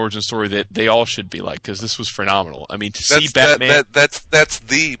Batman origin story that they all should be like, because this was phenomenal. I mean, see Batman... That's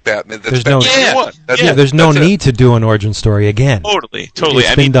the Batman. That's Batman Year One. There's no need to do an origin story again. Totally.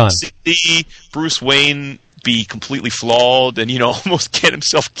 It's been done. See Bruce Wayne be completely flawed and, almost get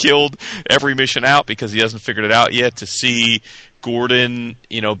himself killed every mission out because he hasn't figured it out yet, to see Gordon,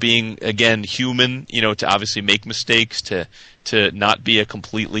 being, again, human, to obviously make mistakes, to not be a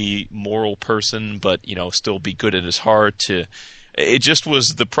completely moral person, but, still be good at his heart, it just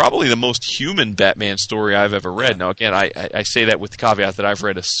was probably the most human Batman story I've ever read. Now, again, I say that with the caveat that I've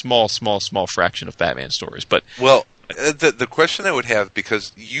read a small fraction of Batman stories. But the question I would have,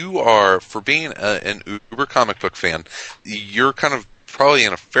 because you are, for being an uber comic book fan, you're kind of probably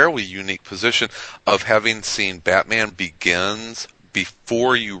in a fairly unique position of having seen Batman Begins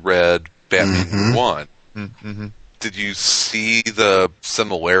before you read Batman Year One. Mm-hmm. Did you see the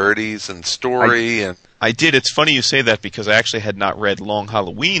similarities in story? I did. It's funny you say that because I actually had not read Long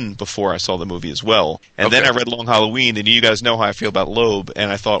Halloween before I saw the movie as well. And then I read Long Halloween, and you guys know how I feel about Loeb,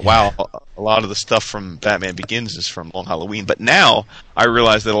 and I thought, wow, a lot of the stuff from Batman Begins is from Long Halloween. But now I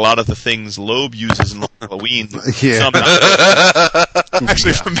realize that a lot of the things Loeb uses in Long Halloween actually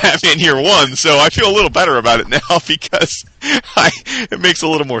from Batman Year One. So I feel a little better about it now because it makes a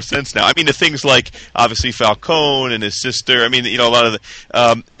little more sense now. I mean, the things like, obviously, Falcone and his sister. I mean, a lot of the...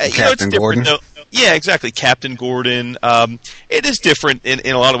 Captain Gordon. Yeah, exactly. Captain Gordon. It is different in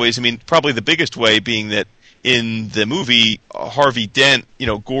a lot of ways. I mean, probably the biggest way being that in the movie, Harvey Dent,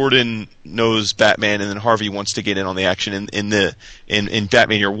 Gordon knows Batman, and then Harvey wants to get in on the action. In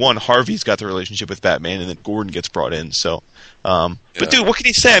Batman Year One, Harvey's got the relationship with Batman, and then Gordon gets brought in. So, but dude, what can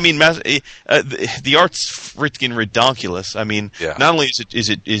you say? I mean, the art's freaking redonkulous. I mean, not only is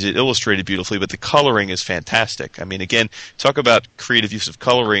it illustrated beautifully, but the coloring is fantastic. I mean, again, talk about creative use of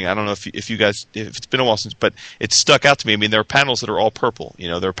coloring. I don't know if you guys, if it's been a while since, but it stuck out to me. I mean, there are panels that are all purple.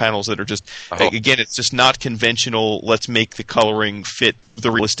 There are panels that are just, again, it's just not conventional. Let's make the coloring fit the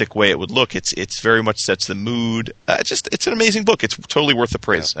realistic way it would look. It's very much sets the mood. It's an amazing book. It's totally worth the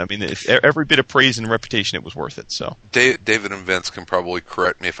praise. I mean, every bit of praise and reputation, it was worth it. So David and Vince can probably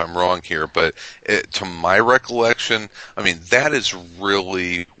correct me if I'm wrong here, but to my recollection, I mean, that is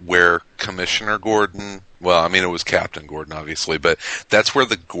really where Commissioner Gordon, well, I mean, it was Captain Gordon, obviously, but that's where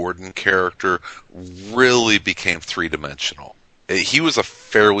the Gordon character really became three-dimensional. He was a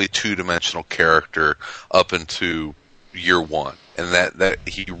fairly two-dimensional character up into Year One, and that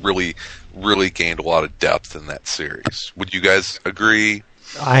he really gained a lot of depth in that series. Would you guys agree?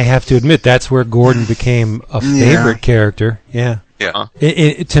 I have to admit that's where Gordon became a favorite character. Yeah.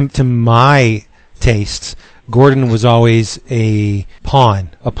 To my tastes, Gordon was always a pawn,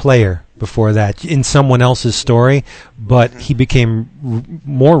 a player before that in someone else's story, but he became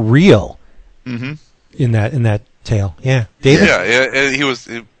more real in that tale. Yeah, David. Yeah, He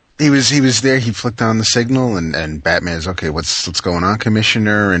was there. He flicked on the signal, and Batman's okay. What's going on,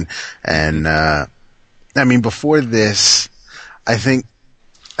 Commissioner? And I mean, before this, I think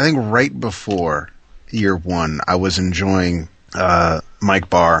right before Year One, I was enjoying Mike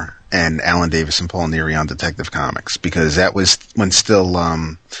Barr and Alan Davis and Paul Neary on Detective Comics, because that was when still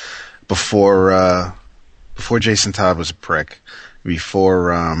before before Jason Todd was a prick,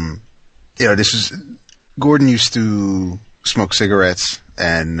 before this was Gordon used to smoke cigarettes,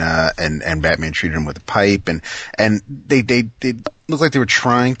 and Batman treated him with a pipe, and they looked like they were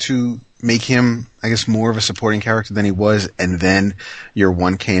trying to make him, I guess, more of a supporting character than he was, and then Year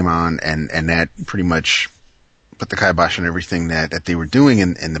One came on, and that pretty much put the kibosh on everything that they were doing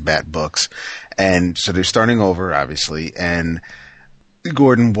in the Bat books, and so they're starting over, obviously, and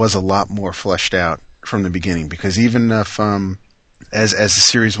Gordon was a lot more fleshed out from the beginning, because even if as the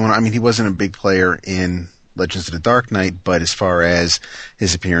series went on, I mean, he wasn't a big player in Legends of the Dark Knight, but as far as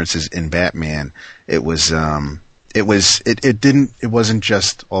his appearances in Batman, it wasn't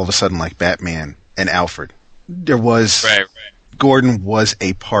just all of a sudden like Batman and Alfred. There was right. Gordon was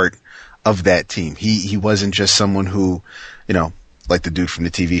a part of that team. He wasn't just someone who, like the dude from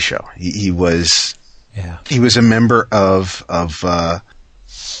the TV show. He was a member of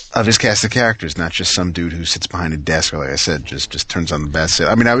his cast of characters, not just some dude who sits behind a desk or, like I said, just turns on the bat set.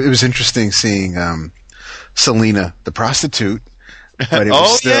 I mean, it was interesting seeing Selena, the prostitute, but it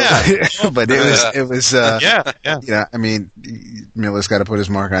was still, but it was I mean, Miller's got to put his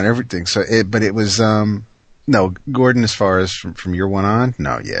mark on everything. So it was no, Gordon, as far as from Year One on,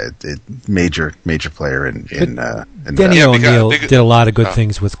 major player in Denny O'Neil did a lot of good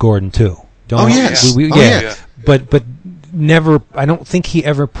things with Gordden too. But never. I don't think he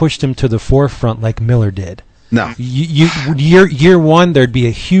ever pushed him to the forefront like Miller did. No, year one, there'd be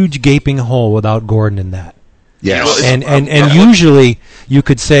a huge gaping hole without Gordon in that. Yes. And usually you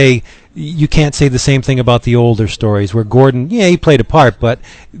could say you can't say the same thing about the older stories where Gordon, he played a part, but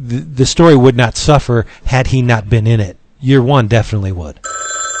the story would not suffer had he not been in it. Year One definitely would.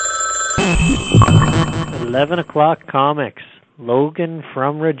 11 o'clock comics. Logan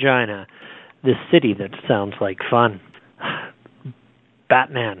from Regina, the city that sounds like fun.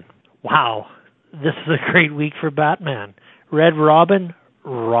 Batman. Wow. This is a great week for Batman. Red Robin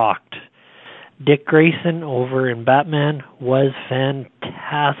rocked. Dick Grayson over in Batman was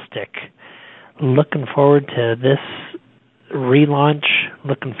fantastic. Looking forward to this relaunch.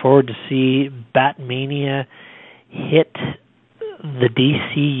 Looking forward to see Batmania hit the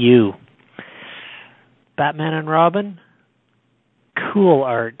DCU. Batman and Robin, cool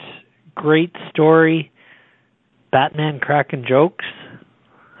art, great story. Batman cracking jokes.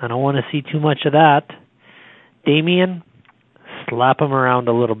 I don't want to see too much of that. Damian, slap him around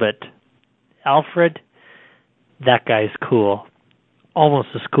a little bit. Alfred, that guy's cool. Almost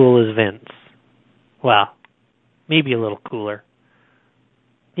as cool as Vince. Well, maybe a little cooler.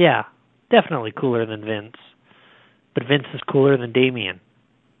 Yeah, definitely cooler than Vince. But Vince is cooler than Damian.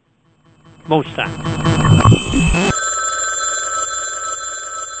 Most times.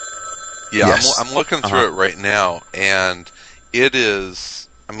 Yeah, yes. I'm looking through it right now, and it is,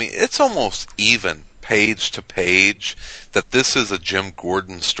 I mean, it's almost even page to page that this is a Jim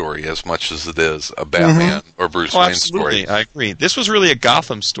Gordon story as much as it is a Batman or Bruce Wayne story. I agree. This was really a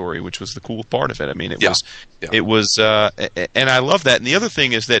Gotham story, which was the cool part of it. I mean, it was, and I love that. And the other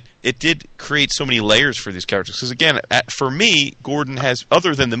thing is that it did create so many layers for these characters. Because again, for me, Gordon has,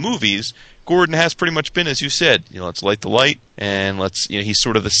 other than the movies, Gordon has pretty much been, as you said, let's light the light, and let's, he's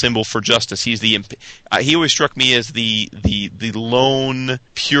sort of the symbol for justice. He's he always struck me as the lone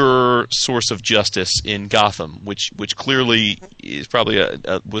pure source of justice in Gotham, which clearly is probably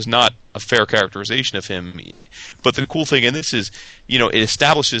was not a fair characterization of him. But the cool thing in this is, it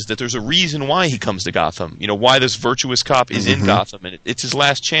establishes that there's a reason why he comes to Gotham. Why this virtuous cop is in Gotham, and it's his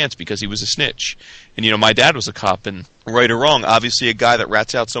last chance because he was a snitch. And my dad was a cop, and right or wrong, obviously a guy that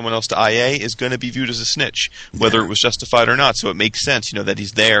rats out someone else to IA is going to be viewed as a snitch, whether it was justified or not. So it makes sense, that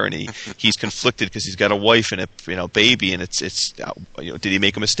he's there and he's conflicted because he's got a wife and a baby, and it's did he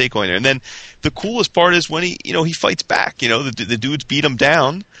make a mistake going there? And then the coolest part is when he fights back. The dudes beat him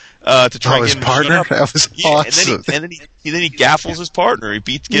down. To try and his get him partner. That was awesome. And then he gaffles his partner. He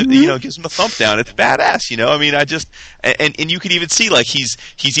gives him a thump down. It's badass. I mean, and you could even see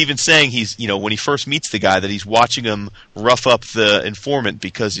he's even saying when he first meets the guy that he's watching him rough up the informant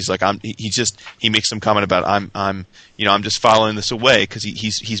because he's like he makes some comment about I'm just following this away because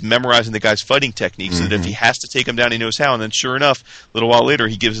he's memorizing the guy's fighting techniques so that if he has to take him down, he knows how. And then sure enough, a little while later,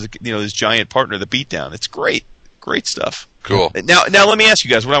 he gives his giant partner the beatdown. It's great stuff. Cool. Now let me ask you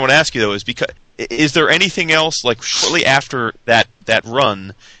guys. What I want to ask you though is there anything else like shortly after that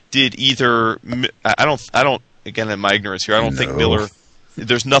run? Did either I don't again in my ignorance here. I don't think Miller.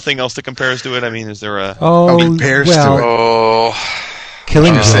 There's nothing else that compares to it. I mean, is there a compares to it? Oh,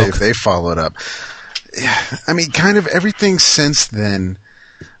 Killing Joke. If they followed up. Yeah, I mean, kind of everything since then.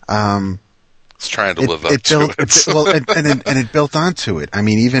 It's trying to live up to it. And it built onto it. I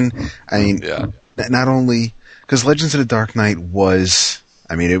mean, not only because Legends of the Dark Knight was,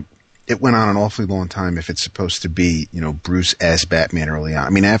 I mean, it went on an awfully long time if it's supposed to be, Bruce as Batman early on. I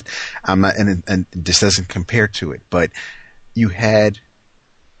mean, I'm not, and this doesn't compare to it, but you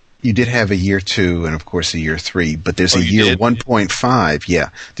did have a year 2 and of course a year 3, but there's a year 1.5. Yeah,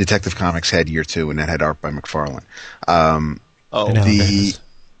 Detective Comics had year 2 and that had art by McFarlane.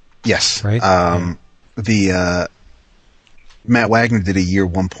 Yes, right. Matt Wagner did a year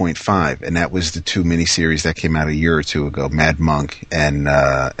 1.5, and that was the 2 miniseries that came out a year or 2 ago, Mad Monk and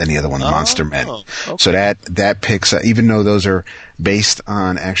the other one, Monster Men. Okay. So that picks up, even though those are based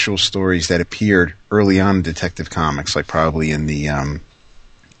on actual stories that appeared early on in Detective Comics, like probably in the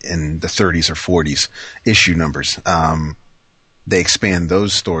 30s or 40s issue numbers. They expand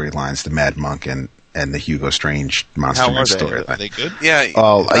those storylines, the Mad Monk and the Hugo Strange Monster Man storyline. Are they good? Yeah.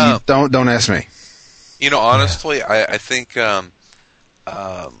 Don't ask me. Honestly, I think the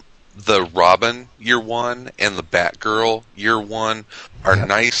Robin year 1 and the Batgirl year 1 are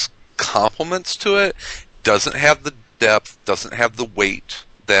nice complements to it. Doesn't have the depth, doesn't have the weight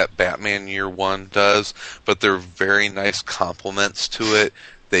that Batman year 1 does, but they're very nice complements to it.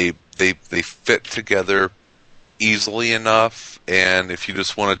 They fit together easily enough, and if you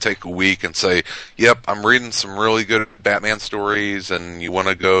just want to take a week and say, yep, I'm reading some really good Batman stories, and you want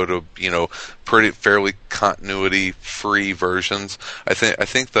to go to, fairly continuity free versions, I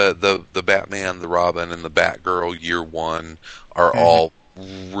think the Batman, the Robin, and the Batgirl year 1 are all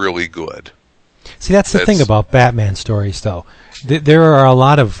really good. See, that's the thing about Batman stories, though. There are a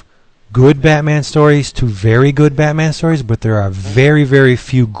lot of good Batman stories to very good Batman stories, but there are very, very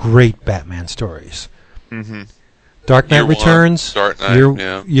few great Batman stories. Mm-hmm. Dark Knight Returns,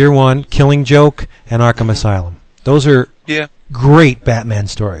 year 1, Killing Joke, and Arkham Asylum. Those are great Batman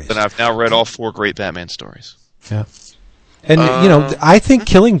stories. And I've now read all 4 great Batman stories. Yeah. And, I think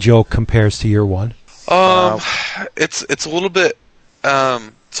Killing Joke compares to year 1. It's a little bit,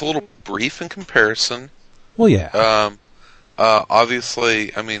 it's a little brief in comparison. Well, yeah.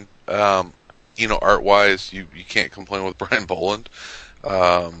 Obviously, I mean, art-wise, you can't complain with Brian Boland.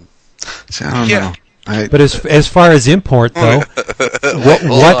 I don't know. But as far as import, though, what?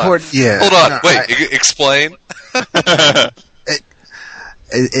 Hold on, wait. Explain.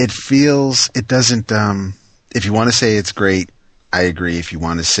 It doesn't. If you want to say it's great, I agree. If you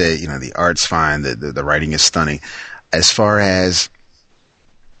want to say, the art's fine, the writing is stunning. As far as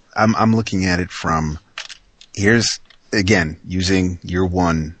I'm looking at it from, here's again using year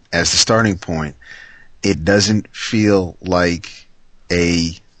 1 as the starting point. It doesn't feel like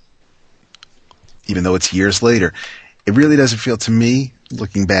even though it's years later, it really doesn't feel to me,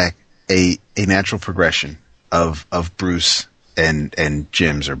 looking back, a natural progression of Bruce and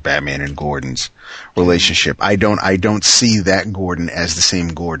Jim's or Batman and Gordon's relationship. I don't see that Gordon as the same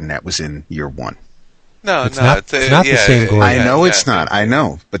Gordon that was in year 1. It's not the same Gordon. I know it's not. I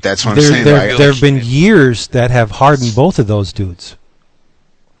know, but that's what I'm saying. There have been years that have hardened both of those dudes.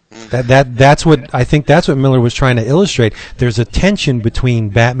 That's what I think. That's what Miller was trying to illustrate. There's a tension between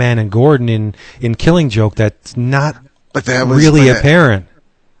Batman and Gordon in Killing Joke that's not really apparent.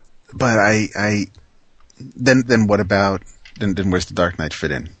 But then what about then where's the Dark Knight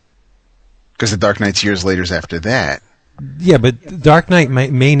fit in? Because the Dark Knight's years later after that. Yeah, but Dark Knight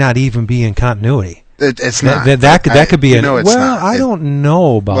may not even be in continuity. It's not. That could be. It's not. I don't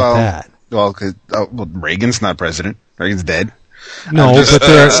know about that. Well, Reagan's not president. Reagan's dead. No, but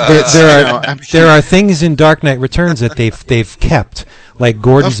there are things in Dark Knight Returns that they've kept, like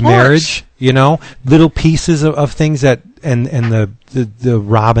Gordon's marriage. Little pieces of things that and the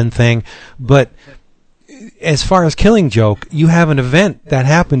Robin thing. But as far as Killing Joke, you have an event that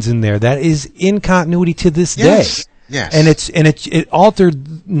happens in there that is in continuity to this day. Yes. And it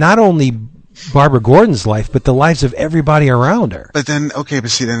altered not only Barbara Gordon's life, but the lives of everybody around her. But then,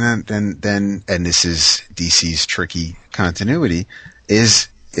 then, and this is DC's tricky continuity. Is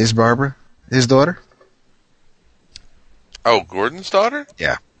Barbara his daughter? Oh, Gordon's daughter?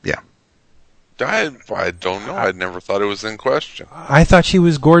 Yeah. I don't know. I never thought it was in question. I thought she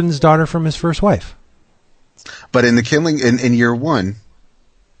was Gordon's daughter from his first wife. But in the Killing in year 1,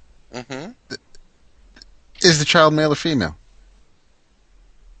 is the child male or female?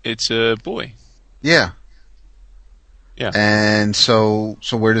 It's a boy. Yeah. Yeah. And so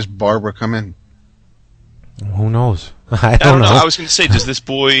where does Barbara come in? Who knows? I don't know. I was going to say, does this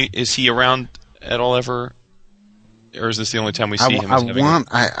boy, is he around at all ever? Or is this the only time we see him? Part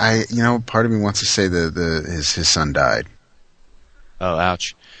of me wants to say his son died. Oh,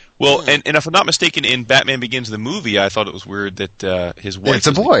 ouch. Well, and if I'm not mistaken, in Batman Begins the movie, I thought it was weird that his wife. It's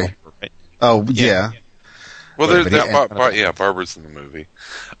a boy. Right? Oh, yeah. Well, Barbara's in the movie.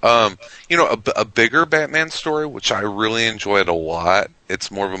 A bigger Batman story, which I really enjoyed a lot. It's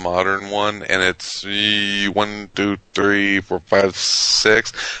more of a modern one, and it's 1, 2, 3, 4, 5,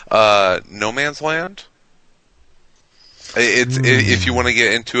 6. No Man's Land. If you want to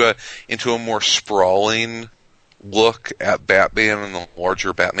get into a more sprawling look at Batman and the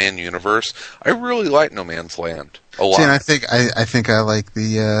larger Batman universe, I really like No Man's Land a lot. See, and I think I like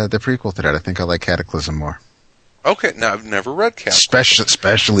the prequel to that. I think I like Cataclysm more. Okay, now I've never read Cataclysm,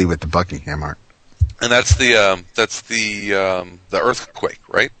 especially with the Buckingham art. And that's the earthquake,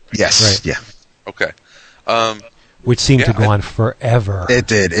 right? Yes. Right. Yeah. Okay. Which seemed to go on forever. It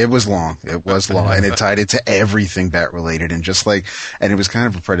did. It was long. And it tied into everything Bat related, and it was kind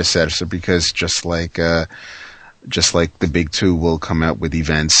of a predecessor because just like the big two will come out with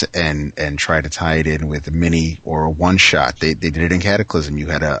events and try to tie it in with a mini or a one shot. They did it in Cataclysm. You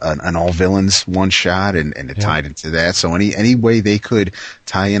had an all villains one shot and it tied into that. So any way they could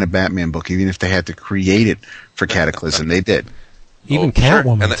tie in a Batman book, even if they had to create it for Cataclysm, they did. Even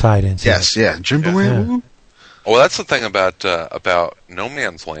Catwoman tied into it. Yes, yeah. Jim Bourne. Well, that's the thing about No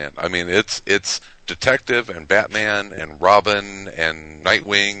Man's Land. I mean, it's detective and Batman and Robin and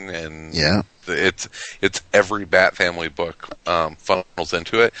Nightwing and it's every Bat family book funnels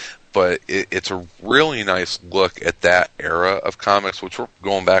into it. But it's a really nice look at that era of comics, which we're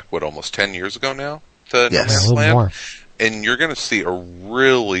going back almost 10 years ago now to No Man's Land. More. And you're going to see a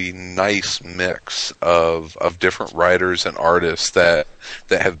really nice mix of different writers and artists that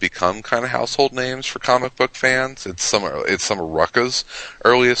have become kind of household names for comic book fans. It's some of Rucka's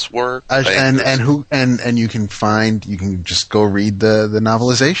earliest work, and you can just go read the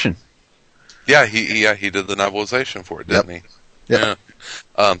novelization. Yeah, he did the novelization for it, didn't he? Yeah.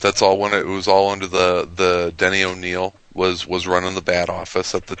 That's all when it was all under the Denny O'Neil was running the Bat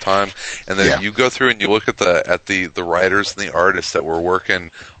office at the time, and then you go through and you look at the writers and the artists that were working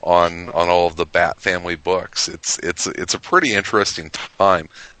on all of the Bat family books. It's a pretty interesting time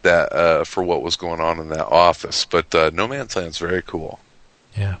that for what was going on in that office. But No Man's Land's very cool.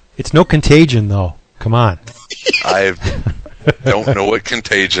 Yeah, it's no Contagion though. Come on. I don't know what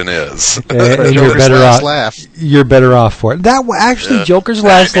Contagion is. And you're better off. Laugh. You're better off for it. Joker's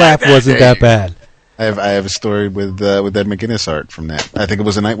last laugh wasn't that bad. I have a story with Ed McGuinness art from that. I think it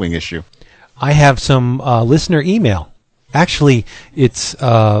was a Nightwing issue. I have some listener email. Actually, it's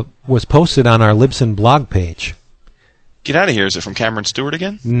was posted on our Libsyn blog page. Get out of here! Is it from Cameron Stewart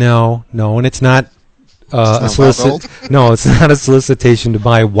again? No, and it's not. No, it's not a solicitation to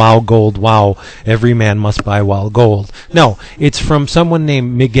buy WoW Gold. Wow, every man must buy WoW Gold. No, it's from someone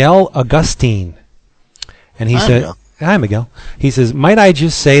named Miguel Agustin, and he said. Miguel. Hi, Miguel. He says, might I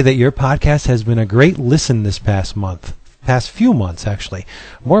just say that your podcast has been a great listen this past few months, actually.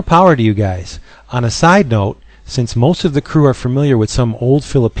 More power to you guys. On a side note, since most of the crew are familiar with some old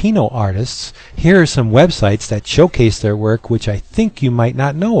Filipino artists, here are some websites that showcase their work, which I think you might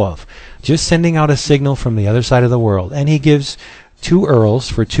not know of. Just sending out a signal from the other side of the world. And he gives 2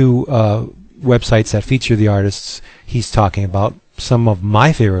 URLs for 2 websites that feature the artists he's talking about. Some of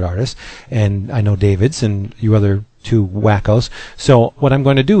my favorite artists, and I know David's and you other 2 wackos. So what I'm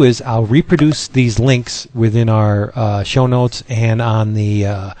going to do is I'll reproduce these links within our show notes and on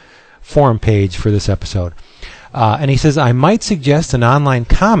the forum page for this episode. And he says, I might suggest an online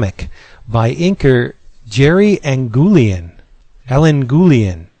comic by inker Jerry Angulian,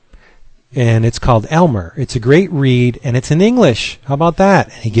 and it's called Elmer. It's a great read, and it's in English. How about that?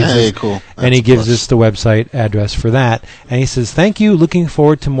 And he gives cool. And he gives us the website address for that. And he says, thank you. Looking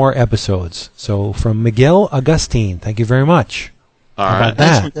forward to more episodes. So from Miguel Agustin, thank you very much. All How right. about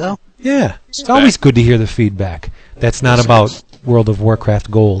that? Thanks, Miguel. Yeah. It's always good to hear the feedback. That's not about World of Warcraft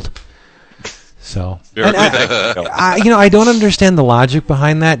Gold. So, I don't understand the logic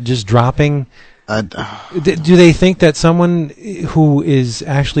behind that. Just dropping. Do they think that someone who is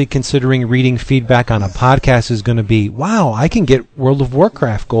actually considering reading feedback on a podcast is going to be, wow, I can get World of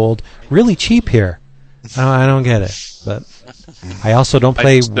Warcraft Gold really cheap here? I don't get it. But I also don't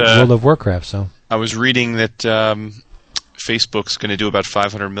play World of Warcraft, so. I was reading that Facebook's going to do about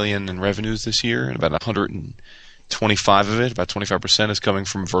 $500 million in revenues this year, and about 125 of it, about 25%, is coming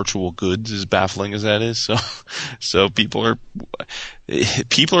from virtual goods. As baffling as that is, so people are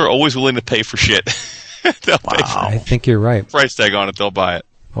always willing to pay for shit. I think you're right. Price tag on it, they'll buy it.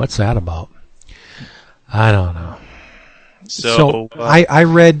 What's that about? I don't know. So I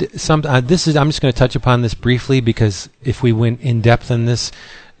read some. I'm just going to touch upon this briefly because if we went in depth in this,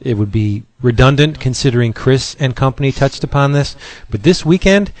 it would be redundant considering Chris and company touched upon this. But this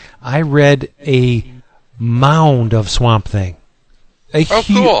weekend, I read a mound of Swamp Thing.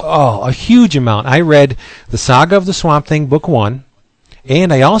 Cool. A huge amount. I read the Saga of the Swamp Thing, Book 1,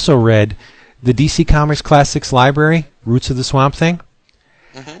 and I also read the DC Comics Classics Library, Roots of the Swamp Thing.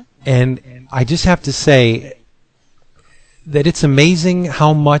 Mm-hmm. And I just have to say that it's amazing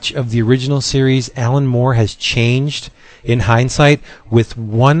how much of the original series Alan Moore has changed in hindsight with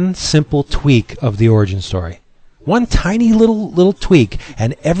one simple tweak of the origin story. One tiny little tweak,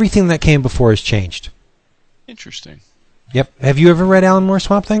 and everything that came before has changed. Interesting. Yep. Have you ever read Alan Moore's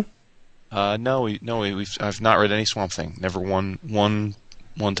Swamp Thing? No. I've not read any Swamp Thing. Never one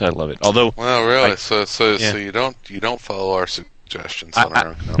title of it. Although, well, really, so you don't follow our suggestions on our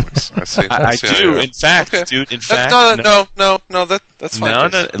own comics. I see. I do. In fact, okay. Dude. In fact, no. That's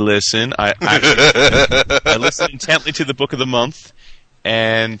fine. No. Listen, I listened intently to the book of the month,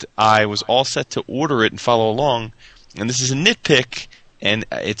 and I was all set to order it and follow along. And this is a nitpick. And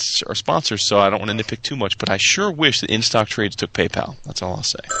it's our sponsor, so I don't want to nitpick too much, but I sure wish that In-Stock Trades took PayPal. That's all I'll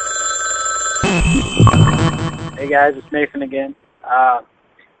say. Hey guys, it's Nathan again.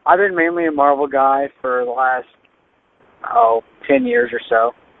 I've been mainly a Marvel guy for the last 10 years or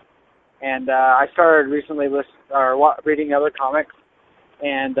so, and I started recently reading other comics,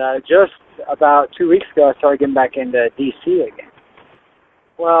 and just about 2 weeks ago I started getting back into DC again.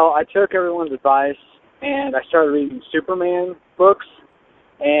 Well, I took everyone's advice, and I started reading Superman books.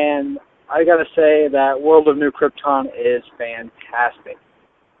 And I got to say that World of New Krypton is fantastic.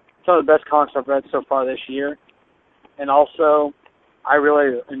 Some of the best comics I've read so far this year. And also, I'm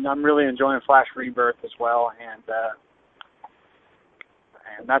really enjoying Flash Rebirth as well. And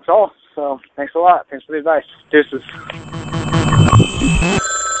that's all. So thanks a lot. Thanks for the advice. Deuces.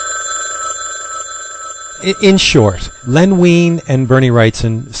 In short, Len Wein and Bernie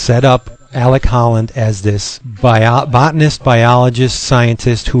Wrightson set up Alec Holland as this botanist, biologist,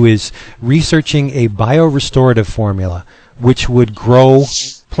 scientist who is researching a biorestorative formula which would grow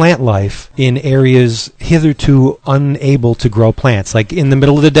plant life in areas hitherto unable to grow plants. Like in the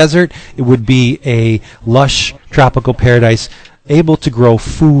middle of the desert, it would be a lush tropical paradise able to grow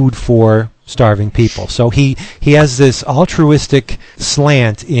food for starving people. So he has this altruistic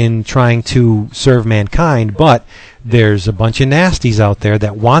slant in trying to serve mankind, but there's a bunch of nasties out there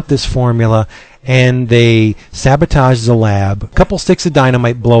that want this formula, and they sabotage the lab. A couple sticks of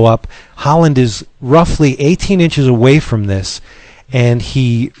dynamite blow up. Holland is roughly 18 inches away from this, and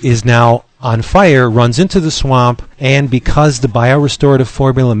he is now on fire, runs into the swamp, and because the biorestorative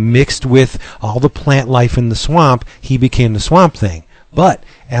formula mixed with all the plant life in the swamp, he became the Swamp Thing. But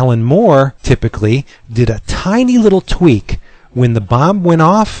Alan Moore typically did a tiny little tweak. When the bomb went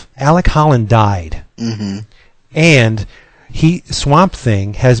off, Alec Holland died. Mm-hmm. And Swamp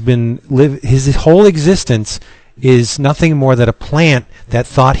Thing has been his whole existence is nothing more than a plant that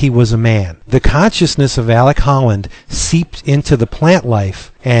thought he was a man. The consciousness of Alec Holland seeped into the plant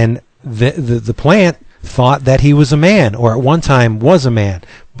life, and the plant thought that he was a man, or at one time was a man.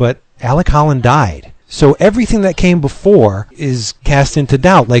 But Alec Holland died. So everything that came before is cast into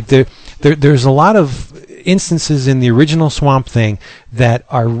doubt. Like there's a lot of instances in the original Swamp Thing that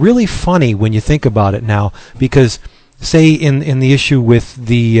are really funny when you think about it now, because say in the issue with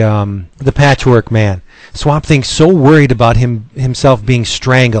the Patchwork Man, Swamp Thing's so worried about himself being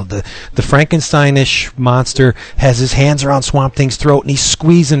strangled. The Frankensteinish monster has his hands around Swamp Thing's throat and he's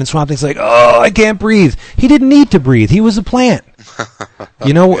squeezing, and Swamp Thing's like, "Oh, I can't breathe." He didn't need to breathe. He was a plant.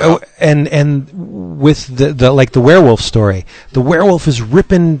 Yeah. And with the werewolf story, the werewolf is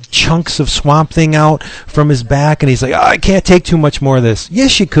ripping chunks of Swamp Thing out from his back, and he's like, "Oh, I can't take too much more of this."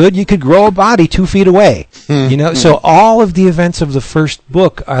 Yes, you could. You could grow a body 2 feet away. So all of the events of the first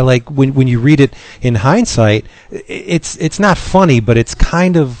book are like, when you read it in hindsight, it's not funny, but it's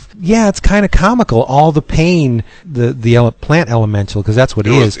kind of comical. All the pain, the plant elemental, because that's what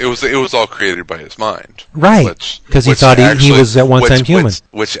he is. It was all created by his mind, right? Because he thought he was at one time human,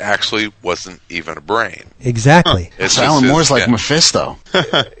 which actually wasn't even a brain. Exactly. So Alan Moore's like Mephisto.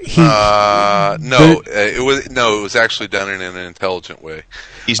 It was actually done in an intelligent way.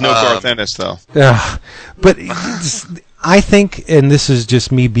 He's no Garth Ennis, though. But I think, and this is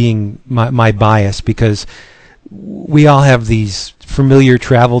just me being my bias, because we all have these familiar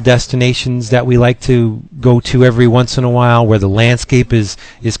travel destinations that we like to go to every once in a while, where the landscape is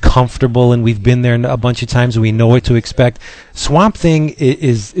comfortable and we've been there a bunch of times and we know what to expect. Swamp Thing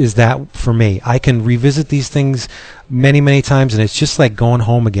is that for me. I can revisit these things many times, and it's just like going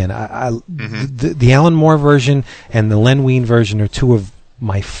home again. The Alan Moore version and the Len Wein version are two of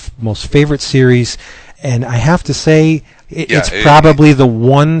my most favorite series, and I have to say it's probably the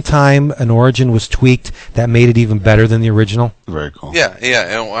one time an origin was tweaked that made it even better than the original. Very cool. Yeah.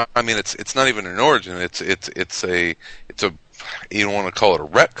 And, I mean, it's not even an origin. It's a you don't want to call it a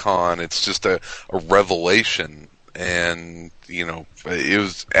retcon. It's just a revelation. And, you know, it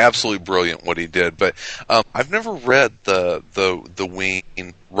was absolutely brilliant what he did. But I've never read the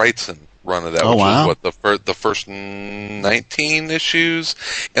Wayne Wrightson run of that, which was what the first 19 issues,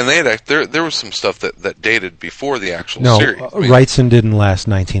 and they had there was some stuff that dated before the actual series. No, Wrightson didn't last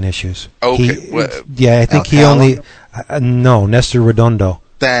 19 issues. Okay, I think he only Nestor Redondo.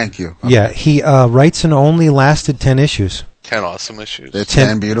 Thank you. Okay. Yeah, Wrightson only lasted 10 issues. 10 awesome issues.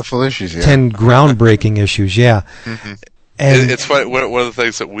 10 beautiful issues. Yeah. 10 groundbreaking issues. Yeah. Mm-hmm. And it's funny. One of the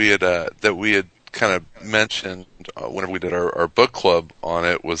things that we had kind of mentioned whenever we did our book club on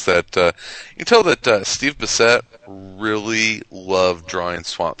it was that you can tell that Steve Bissette really loved drawing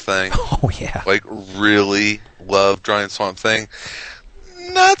Swamp Thing. Oh yeah, like really loved drawing Swamp Thing.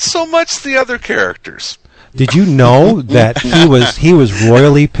 Not so much the other characters. Did you know that he was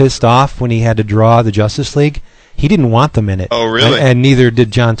royally pissed off when he had to draw the Justice League? He didn't want them in it. Oh, really? And neither did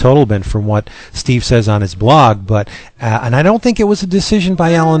John Totalbin, from what Steve says on his blog. But and I don't think it was a decision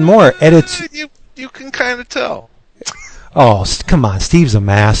by Alan Moore. You can kind of tell. Oh, come on. Steve's a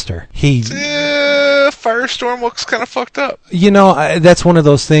master. Firestorm looks kind of fucked up. You know, that's one of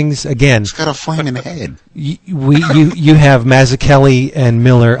those things, again. It's got a flaming head. You have Mazzucchelli and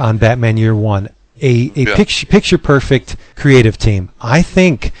Miller on Batman Year One. A picture-perfect creative team. I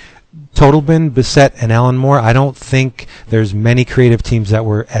think Totalbin, Bissette, and Alan Moore, I don't think there's many creative teams that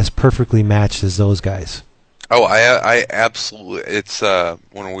were as perfectly matched as those guys. Oh, I absolutely. It's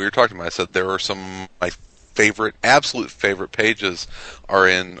when we were talking about it, I said there are some my absolute favorite pages are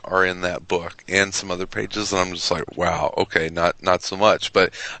in that book, and some other pages, and I'm just like, wow, okay, not so much.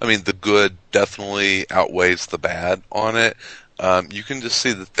 But I mean, the good definitely outweighs the bad on it. You can just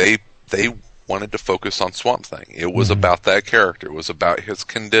see that they wanted to focus on Swamp Thing. It was about that character. It was about his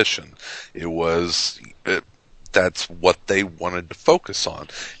condition. That's what they wanted to focus on,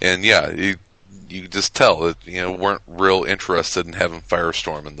 and yeah. You just tell that weren't real interested in having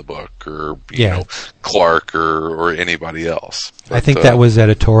Firestorm in the book, or you know, Clark or anybody else. But, I think that was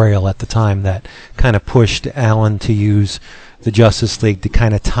editorial at the time that kind of pushed Alan to use the Justice League to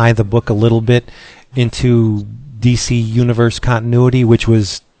kind of tie the book a little bit into DC Universe continuity, which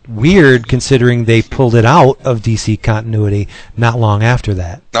was weird considering they pulled it out of DC continuity not long after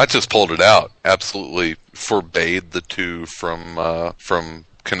that. Not just pulled it out, absolutely forbade the two from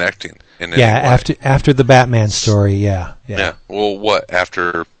connecting. After the Batman story, yeah. Well, what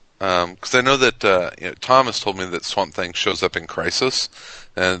after? Because I know that Thomas told me that Swamp Thing shows up in Crisis,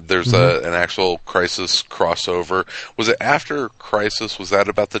 and there's an actual Crisis crossover. Was it after Crisis? Was that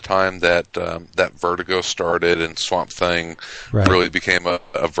about the time that that Vertigo started and Swamp Thing really became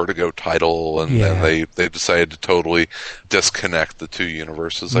a Vertigo title, and they decided to totally disconnect the two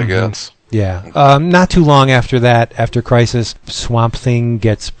universes? I guess. Yeah. Not too long after that, after Crisis, Swamp Thing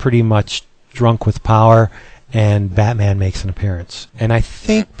gets pretty much drunk with power, and Batman makes an appearance. And I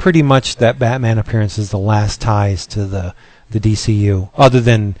think pretty much that Batman appearance is the last ties to the DCU, other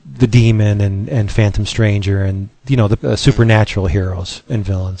than the Demon and Phantom Stranger and, the supernatural heroes and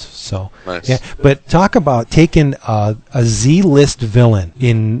villains. So, nice. Yeah. But talk about taking a Z-list villain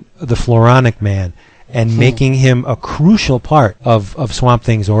in the Floronic Man and making him a crucial part of Swamp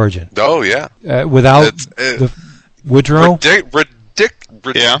Thing's origin. Oh, yeah. Without Woodrow?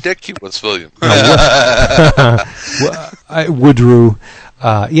 Ridiculous villain. Woodrow.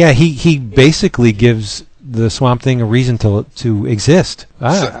 He basically gives the Swamp Thing a reason to exist.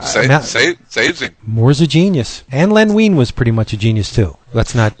 Saves him. Moore's a genius. And Len Wein was pretty much a genius, too.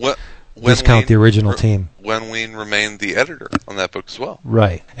 Let's not discount the original team. Len Wein remained the editor on that book as well.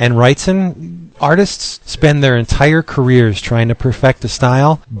 Right. And Wrightson, artists spend their entire careers trying to perfect a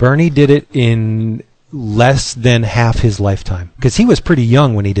style. Bernie did it in less than half his lifetime. Because he was pretty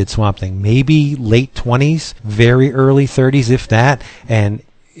young when he did Swamp Thing. Maybe late 20s, very early 30s, if that. And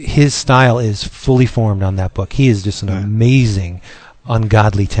his style is fully formed on that book. He is just an amazing,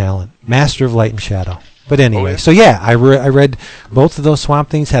 ungodly talent. Master of light and shadow. But anyway, so yeah, I read both of those Swamp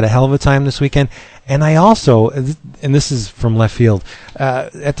Things, had a hell of a time this weekend. And I also, and this is from left field,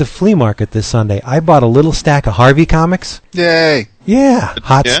 at the flea market this Sunday, I bought a little stack of Harvey Comics. Yay! Yeah,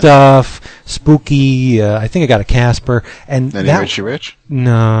 Hot Stuff, Spooky, I think I got a Casper. And Richie Rich?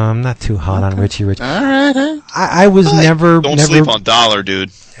 No, I'm not too hot on Richie Rich. All right. I was never... Don't sleep on Dollar,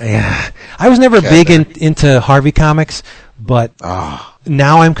 dude. Yeah. I was never big into Harvey Comics, but...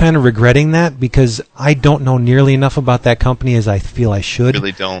 Now I'm kind of regretting that because I don't know nearly enough about that company as I feel I should.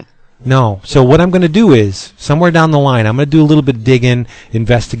 Really don't. No. So what I'm going to do is, somewhere down the line, I'm going to do a little bit of digging,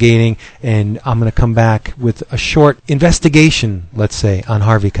 investigating, and I'm going to come back with a short investigation, let's say, on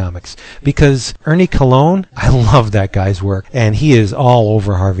Harvey Comics. Because Ernie Colon, I love that guy's work, and he is all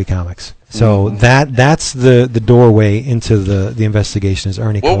over Harvey Comics. So that's the doorway into the investigation is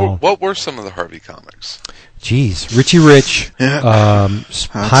Ernie Colon. What were some of the Harvey Comics? Jeez, Richie Rich,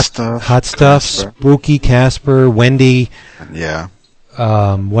 Hot Stuff, Spooky, Casper, Wendy. Yeah.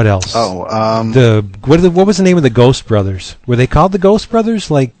 What else? What was the name of the Ghost Brothers? Were they called the Ghost Brothers?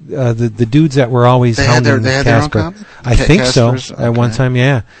 Like the dudes that were always hounding Casper? I think Casper's? so. At one time,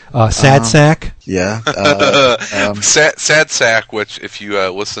 yeah. Sad Sack. Yeah. Sad Sack, which if you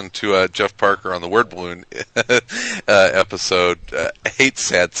listen to Jeff Parker on the Word Balloon episode, hates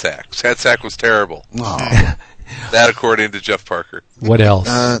Sad Sack. Sad Sack was terrible. Oh. That according to Jeff Parker. What else?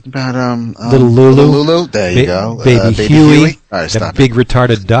 About Little Lulu. Lulu. There you go. Baby Huey. All right, that big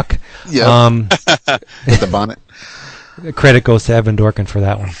retarded duck. Yeah. With the bonnet. Credit goes to Evan Dorkin for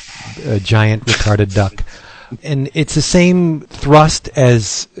that one. A giant retarded duck. And it's the same thrust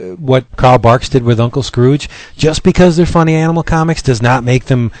as what Carl Barks did with Uncle Scrooge. Just because they're funny animal comics does not make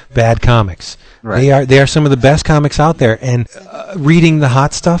them bad comics. Right. They are some of the best comics out there. And reading the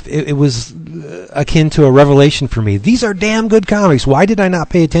Hot Stuff, it was akin to a revelation for me. These are damn good comics. Why did I not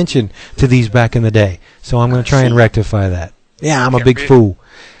pay attention to these back in the day? So I'm going to try and rectify that. Yeah, I'm a big fool.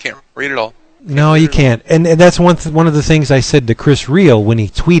 Can't read it all. No, you can't. And that's one of the things I said to Chris Reel when he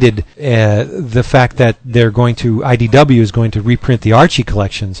tweeted the fact that IDW is going to reprint the Archie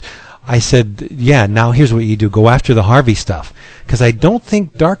collections. I said, yeah, now here's what you do. Go after the Harvey stuff. Because I don't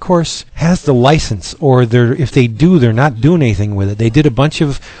think Dark Horse has the license, or if they do, they're not doing anything with it. They did a bunch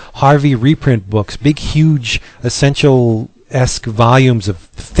of Harvey reprint books, big, huge, essential-esque volumes of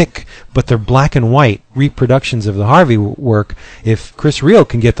thick, but they're black and white reproductions of the Harvey work. If Chris Reel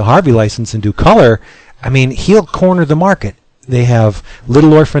can get the Harvey license and do color, I mean, he'll corner the market. They have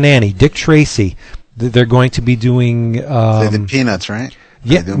Little Orphan Annie, Dick Tracy. They're going to be doing... they did Peanuts, right?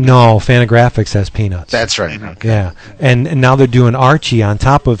 Yeah, no, Fantagraphics has Peanuts. That's right. Okay. Yeah, and now they're doing Archie on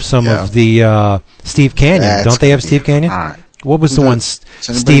top of some of the Steve Canyon. Don't they have Steve Canyon? Right. What was the one?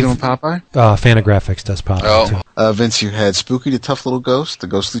 Steve doing Popeye? Fantagraphics does Popeye too. Vince, you had Spooky the Tough Little Ghost, the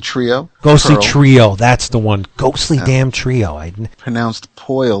Ghostly Trio. Trio, that's the one. Ghostly damn trio. Pronounced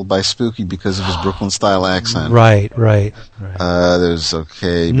Poyle by Spooky because of his Brooklyn style accent. Right. There's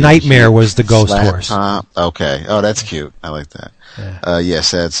Nightmare was the ghost horse. Top. Okay. Oh, that's cute. I like that. Yeah.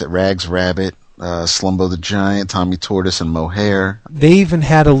 Yes, that's Rags Rabbit, Slumbo the Giant, Tommy Tortoise, and Mohair. They even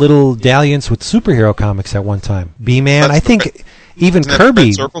had a little dalliance with superhero comics at one time. B-Man, I think even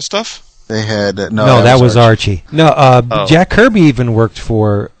Kirby. Circle stuff? They had no, that was Archie. No, Jack Kirby even worked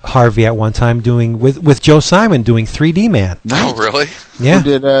for Harvey at one time, doing with Joe Simon doing 3D Man. Oh, really? Yeah.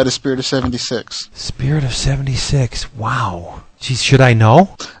 Who did the Spirit of '76? Spirit of '76. Wow. Geez, should I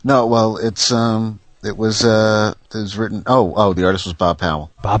know? No. Well, it was written. The artist was Bob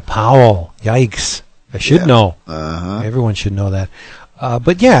Powell. Bob Powell. Yikes! I should know. Everyone should know that.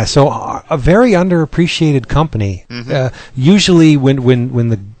 But yeah, so a very underappreciated company. Mm-hmm. Usually, when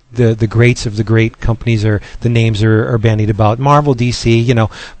the greats of the great companies the names are bandied about, Marvel, DC,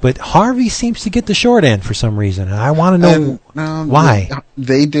 but Harvey seems to get the short end for some reason, and I want to know why.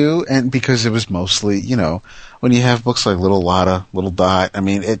 They do, and because it was mostly, when you have books like Little Lotta, Little Dot, I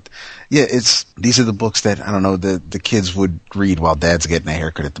mean, these are the books that, I don't know, the kids would read while Dad's getting a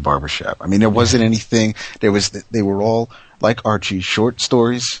haircut at the barbershop. I mean, there wasn't anything, they were all, like Archie, short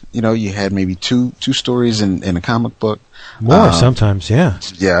stories. You had maybe two stories in a comic book. More sometimes, yeah.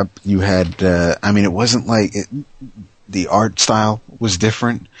 Yeah, you had, it wasn't like, the art style was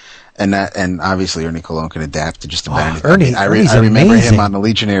different. And obviously Ernie Colon can adapt to just about anything. I remember him on the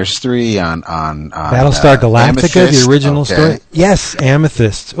Legionnaires 3 on Battlestar Galactica, Amethyst. The original story. Yes,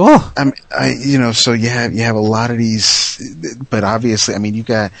 Amethyst. Oh, so you have a lot of these, but obviously, I mean, you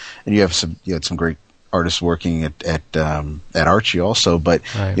had some great artists working at Archie also, but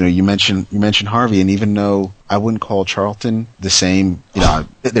right. You mentioned Harvey, and even though I wouldn't call Charlton the same,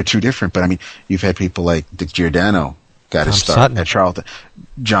 they're two different, but I mean, you've had people like Dick Giordano got his start Sutton. at Charlton.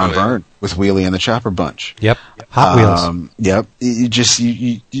 John Byrne with Wheelie and the Chopper Bunch. Yep. Hot Wheels. Yep.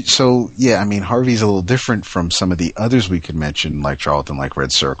 I mean, Harvey's a little different from some of the others we could mention, like Charlton, like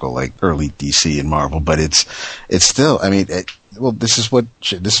Red Circle, like early DC and Marvel, but it's still, I mean, this is what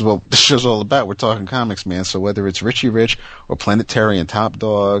this show's all about. We're talking comics, man. So whether it's Richie Rich or Planetary and Top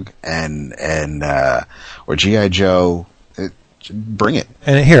Dog and or G.I. Joe, bring it.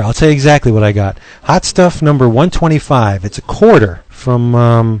 And here, I'll tell you exactly what I got. Hot Stuff number 125. It's a quarter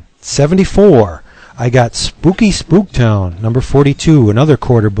from 74. I got Spooky Spooktown, number 42, another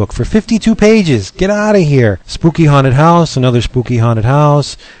quarter book for 52 pages. Get out of here. Spooky Haunted House, another Spooky Haunted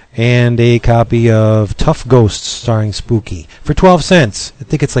House, and a copy of Tough Ghosts starring Spooky for 12 cents. I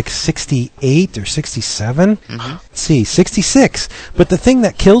think it's like 68 or 67. Let's see, 66. But the thing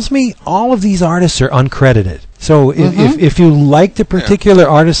that kills me, all of these artists are uncredited. So if you liked a particular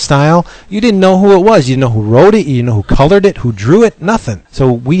artist style, you didn't know who it was. You didn't know who wrote it. You didn't know who colored it, who drew it, nothing.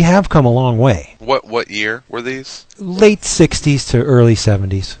 So we have come a long way. What year were these? Late 60s to early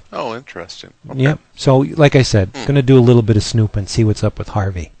 70s. Oh, interesting. Okay. Yep. So, like I said, going to do a little bit of snooping, see what's up with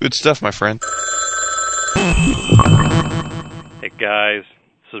Harvey. Good stuff, my friend. Hey, guys.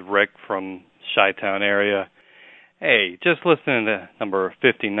 This is Rick from Chi-Town area. Hey, just listening to number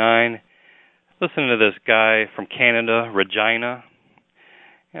 59. Listening to this guy from Canada, Regina.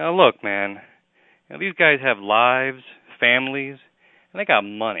 Look, man. These guys have lives, families, and they got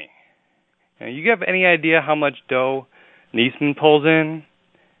money. You have any idea how much dough Neesman pulls in?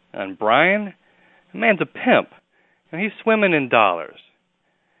 And Brian? The man's a pimp. He's swimming in dollars.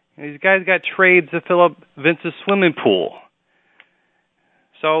 These guys got trades to fill up Vince's swimming pool.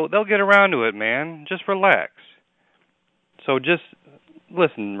 So they'll get around to it, man. Just relax. So just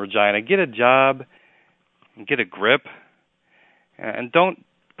listen, Regina, get a job and get a grip. And don't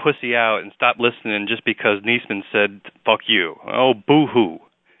pussy out and stop listening just because Neesman said, fuck you. Oh, boo-hoo.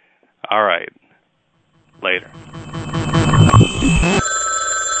 All right. Later.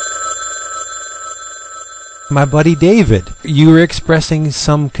 My buddy David, you were expressing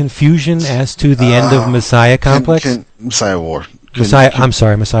some confusion as to the end of Messiah Complex? Messiah War.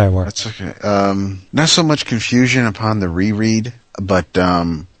 Messiah War. That's okay. Not so much confusion upon the reread, but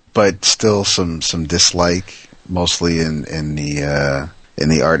still some dislike, mostly in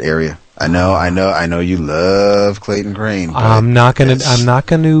the art area. I know you love Clayton Crain. I'm not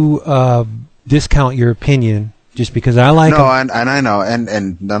gonna discount your opinion just because I like him. No, and I know,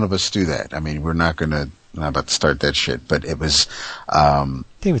 and none of us do that. I mean, we're not about to start that shit. But it was.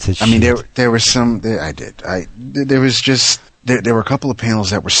 David said. I mean, there were some. There were a couple of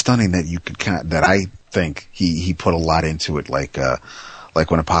panels that were stunning that you could that I think he put a lot into it, like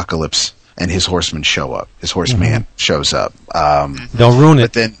when Apocalypse and his horsemen show up. His horseman shows up. Don't ruin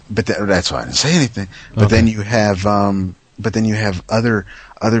it. But that's why I didn't say anything. But then you have other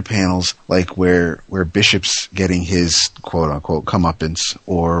panels like where Bishop's getting his quote unquote comeuppance,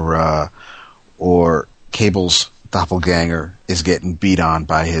 or Cable's doppelganger is getting beat on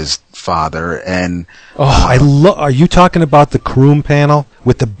by his father, and are you talking about the Kroom panel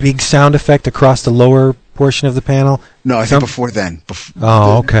with the big sound effect across the lower portion of the panel? No, I think before then.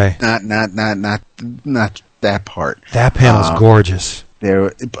 Okay. Not that part. That panel's gorgeous.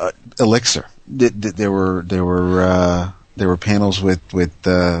 Elixir. There were panels with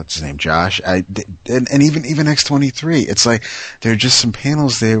what's his name, Josh, and even X23. It's like there are just some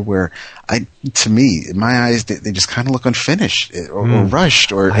panels there where to me, in my eyes, they just kind of look unfinished or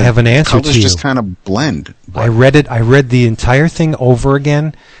rushed, or I have an answer colors to you. Just kind of blend. I read the entire thing over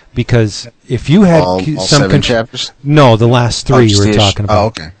again because if you had all some 7 chapters, no, the last 3 you were talking about. Oh,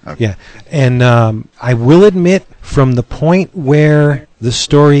 okay. Yeah, and I will admit, from the point where the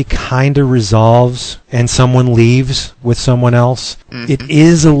story kind of resolves and someone leaves with someone else, it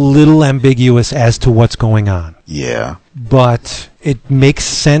is a little ambiguous as to what's going on. Yeah. But it makes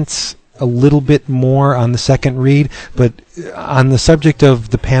sense a little bit more on the second read. But on the subject of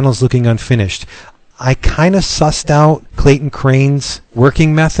the panels looking unfinished, I kind of sussed out Clayton Crain's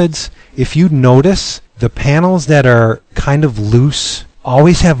working methods. If you notice, the panels that are kind of loose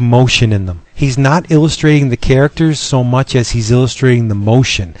always have motion in them. He's not illustrating the characters so much as he's illustrating the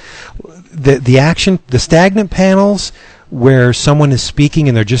motion. The action, the stagnant panels where someone is speaking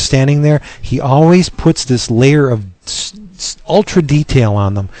and they're just standing there, he always puts this layer of ultra detail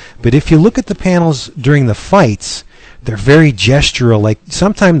on them. But if you look at the panels during the fights, they're very gestural. Like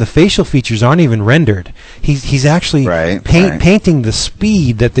sometimes the facial features aren't even rendered. He's actually painting the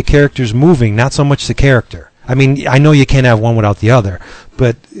speed that the character's moving, not so much the character. I mean, I know you can't have one without the other,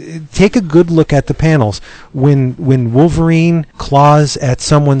 but take a good look at the panels. When Wolverine claws at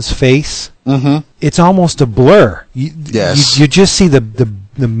someone's face, it's almost a blur. You just see the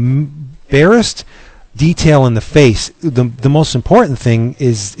barest detail in the face. The most important thing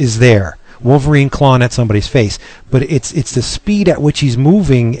is there. Wolverine clawing at somebody's face, but it's the speed at which he's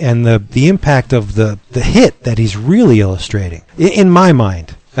moving and the impact of the hit that he's really illustrating. In my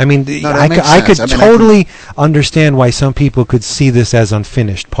mind. I mean, I could totally understand why some people could see this as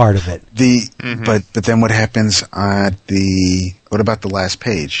unfinished part of it. But then what happens at the What about the last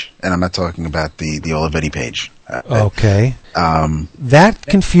page? And I'm not talking about the Olivetti page. Okay. That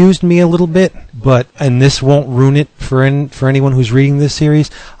confused me a little bit, and this won't ruin it for anyone who's reading this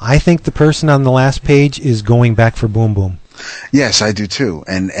series. I think the person on the last page is going back for Boom Boom. Yes, I do too.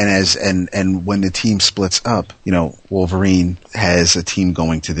 And when the team splits up, Wolverine has a team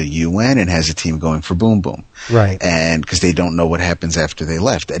going to the UN and has a team going for Boom Boom. Right. And because they don't know what happens after they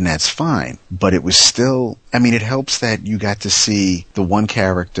left, and that's fine. But it was still, it helps that you got to see the one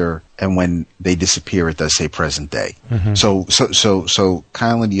character, and when they disappear, it does say present day. Mm-hmm. So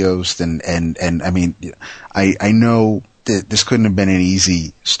Kyle and Yost and I know that this couldn't have been an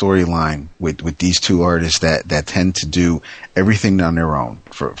easy storyline with these two artists that tend to do everything on their own,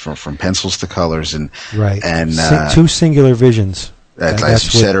 from pencils to colors and two singular visions. As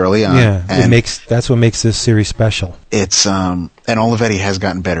you said early on. Yeah, that's what makes this series special. It's and Olivetti has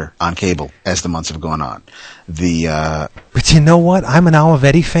gotten better on cable as the months have gone on. But you know what? I'm an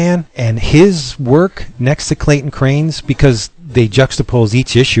Olivetti fan, and his work next to Clayton Crane's, because they juxtapose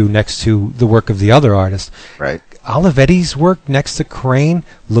each issue next to the work of the other artist. Right. Olivetti's work next to Crain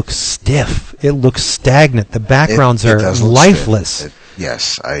looks stiff. It looks stagnant. The backgrounds are lifeless.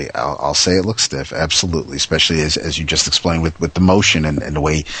 Yes, I'll say it looks stiff, absolutely, especially as you just explained with the motion and the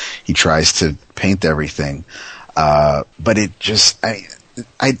way he tries to paint everything. But it just, I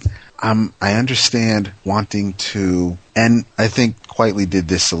understand wanting to, and I think Quitely did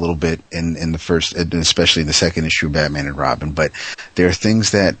this a little bit in the first, and especially in the second issue of Batman and Robin. But there are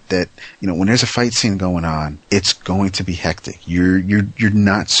things that when there's a fight scene going on, it's going to be hectic. You're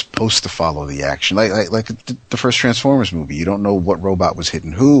not supposed to follow the action, like the first Transformers movie. You don't know what robot was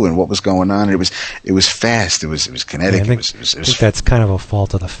hitting who and what was going on. It was fast. It was kinetic. Yeah, I think that's kind of a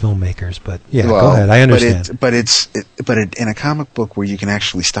fault of the filmmakers. But yeah, go ahead. I understand. But in a comic book where you can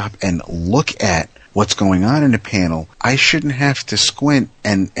actually stop and look at what's going on in the panel, I shouldn't have to squint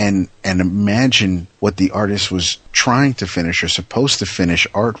and imagine what the artist was trying to finish or supposed to finish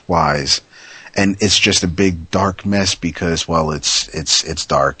art-wise, and it's just a big dark mess because, well, it's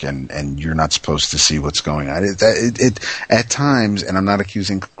dark and you're not supposed to see what's going on. It at times, and I'm not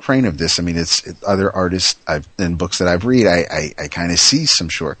accusing Crain of this. It's other artists in books that I've read. I kind of see some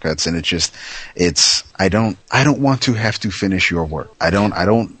shortcuts, and I don't want to have to finish your work. I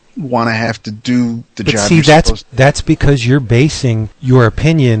don't want to have to do the job. See, that's because you're basing your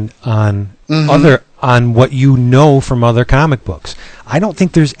opinion on on what you know from other comic books. I don't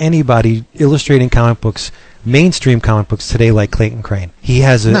think there's anybody illustrating comic books, mainstream comic books today, like Clayton Crain. He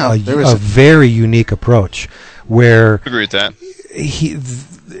has a very unique approach where I agree with that.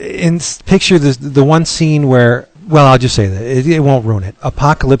 Picture the one scene where, well, I'll just say that it won't ruin it.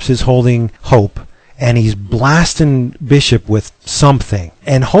 Apocalypse is holding Hope, and he's blasting Bishop with something.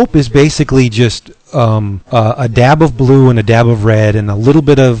 And Hope is basically just a dab of blue and a dab of red and a little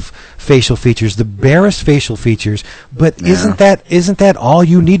bit of facial features, the barest facial features. But isn't that all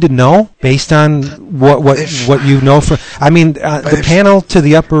you need to know based on what you know from? The panel to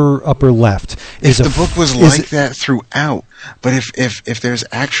the upper left is the book was like that throughout. But if there's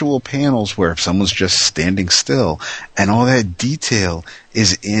actual panels where someone's just standing still and all that detail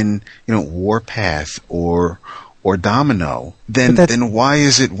is in Warpath or Domino, then why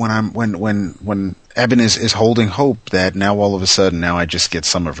is it when Eben is holding Hope that now all of a sudden I just get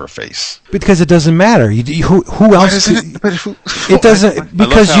some of her face? Because it doesn't matter. Who else? It doesn't,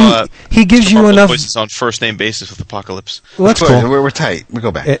 because he gives you enough. Voices on first name basis with Apocalypse. Well, that's cool. We're tight. We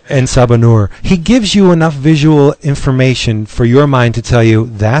go back. And Sabanur. He gives you enough visual information for your mind to tell you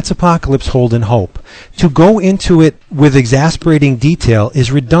that's Apocalypse holding Hope. To go into it with exasperating detail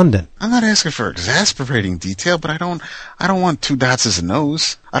is redundant. I'm not asking for exasperating detail, but I don't want two dots as a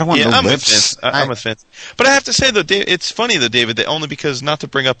nose. I don't want no lips. I'm a fan. But I have to say, though, it's funny, though, David, that only because, not to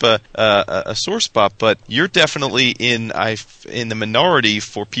bring up a sore spot, but you're definitely in the minority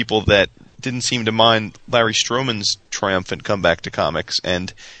for people that didn't seem to mind Larry Stroman's triumphant comeback to comics.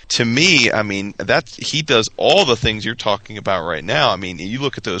 And to me, that he does all the things you're talking about right now. You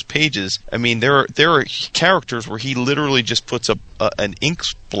look at those pages. There are characters where he literally just puts an ink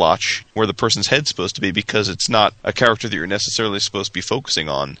splotch where the person's head's supposed to be because it's not a character that you're necessarily supposed to be focusing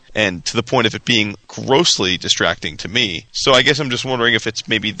on, and to the point of it being grossly distracting to me. So I guess I'm just wondering if it's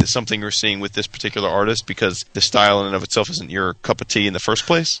maybe something you're seeing with this particular artist because the style in and of itself isn't your cup of tea in the first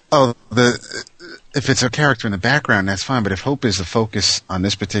place. Oh, if it's a character in the background, that's fine. But if Hope is the focus on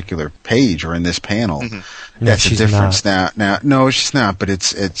this particular page or in this panel, that's a difference. Now, no, she's not. But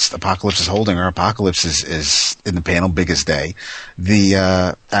it's Apocalypse is holding her. Apocalypse is in the panel, biggest day.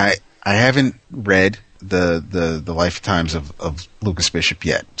 I haven't read the lifetimes of Lucas Bishop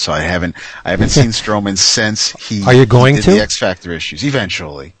yet, so I haven't seen Strowman since he. Are you going did to the X Factor issues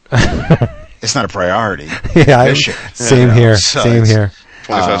eventually? It's not a priority. Yeah, same here. So same here.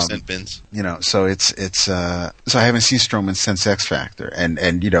 25-cent bins. So so I haven't seen Strowman since X Factor, and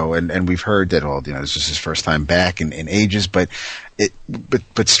we've heard that this was his first time back in ages, but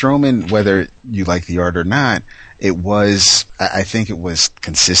Strowman, whether you like the art or not, I think it was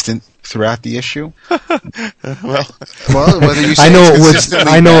consistent throughout the issue. well, whether you say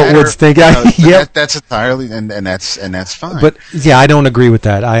I know it would stink. That's entirely and that's fine. But yeah, I don't agree with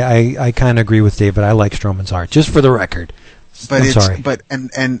that. I kind of agree with David. I like Strowman's art, just for the record. But I'm sorry. But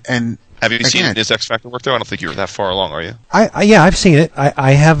and have you seen his X Factor work though? I don't think you're that far along, are you? I've seen it.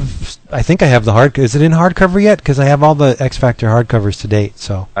 I think I have the hard. Is it in hardcover yet? Because I have all the X Factor hardcovers to date.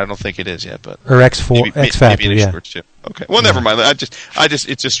 So I don't think it is yet, but or X Factor. Maybe Yeah. Okay. Well, never mind. it just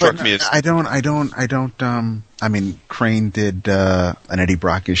struck me as I don't. I mean, Crain did an Eddie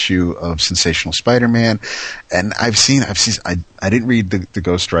Brock issue of Sensational Spider-Man, and I've seen. I didn't read the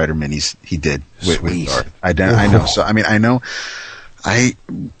Ghost Rider minis he did with art. I know. So I mean, I know.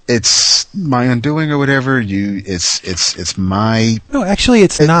 It's my undoing or whatever. It's my. No, actually,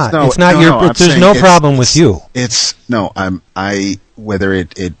 it's not. No, it's not no, your. no, There's no problem with you. Whether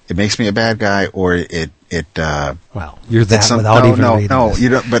it makes me a bad guy or it. Well, you're that without even reading. No, you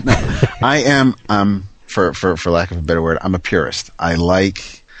don't. But no, I am. For lack of a better word, I'm a purist. And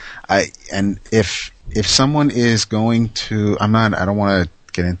if someone is going to, I don't want to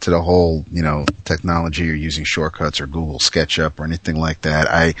get into the whole, technology or using shortcuts or Google SketchUp or anything like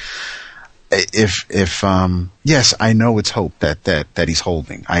that. Yes, I know it's hope that he's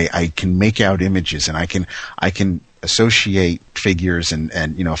holding. I can make out images and I can associate figures and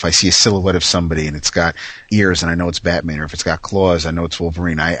if I see a silhouette of somebody and it's got ears and I know it's Batman, or if it's got claws I know it's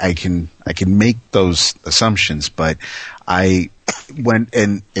Wolverine. I can make those assumptions, but if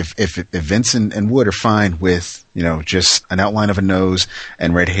Vince and Wood are fine with just an outline of a nose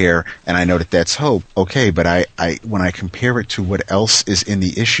and red hair and I know that's Hope, okay, but I when I compare it to what else is in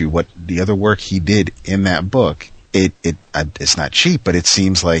the issue, what the other work he did in that book, it's not cheap, but it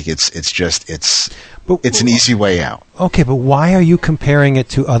seems like it's an easy way out. Okay, but why are you comparing it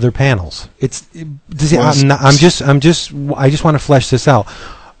to other panels? I just want to flesh this out.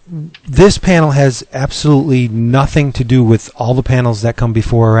 This panel has absolutely nothing to do with all the panels that come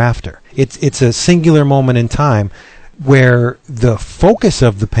before or after. It's a singular moment in time where the focus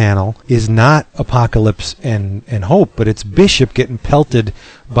of the panel is not Apocalypse and Hope, but it's Bishop getting pelted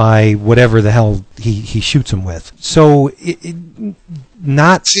by whatever the hell he shoots him with. So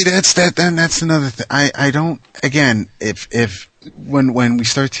that's another thing. I don't, again, if when we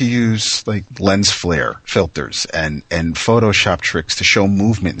start to use like lens flare filters and Photoshop tricks to show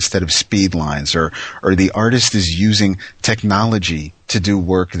movement instead of speed lines, or the artist is using technology to do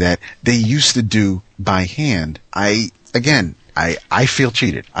work that they used to do by hand, I feel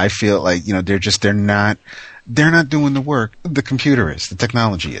cheated. I feel like they're not doing the work. The computer is. The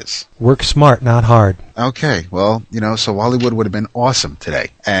technology is. Work smart, not hard. Okay, well, so Hollywood would have been awesome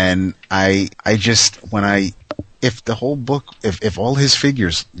today. And if the whole book, if all his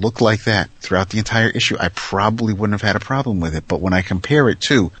figures look like that throughout the entire issue, I probably wouldn't have had a problem with it. But when I compare it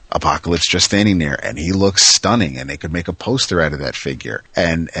to Apocalypse just standing there and he looks stunning and they could make a poster out of that figure,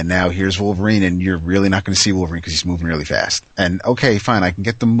 and now here's Wolverine and you're really not going to see Wolverine because he's moving really fast. And okay, fine, I can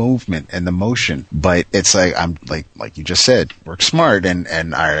get the movement and the motion, but it's like, I'm like you just said, work smart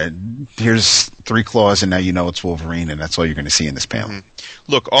and here's 3 claws and now it's Wolverine and that's all you're going to see in this panel.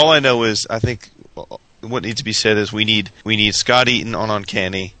 Mm-hmm. Look, all I know is I think what needs to be said is we need Scott Eaton on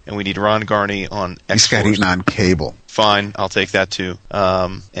Uncanny, and we need Ron Garney on X-Force. Scott Eaton on Cable. Fine, I'll take that too.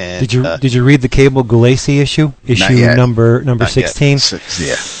 And did you read the Cable Gulacy issue? Number 16.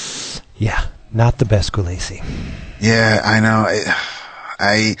 Yeah, not the best Gulacy. Yeah, I know.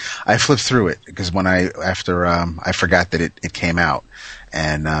 I flipped through it because I forgot that it came out,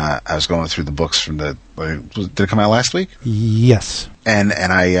 and I was going through the books from did it come out last week? Yes. And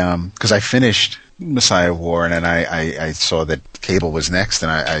I because I finished Messiah of War, and then I saw that Cable was next,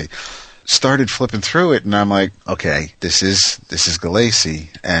 and I started flipping through it, and I'm like, okay, this is Gulacy,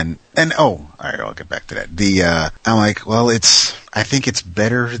 and all right, I'll get back to that. I'm like, well, I think it's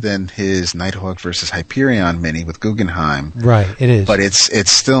better than his Nighthawk versus Hyperion mini with Guggenheim. Right, it is. But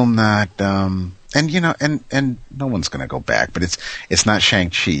it's still not, and no one's going to go back, but it's not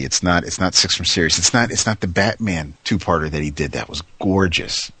Shang-Chi. It's not Six from Sirius. It's not the Batman 2-parter that he did. That was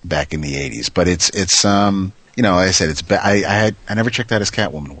gorgeous back in the 80s. But it's like I said, I never checked out his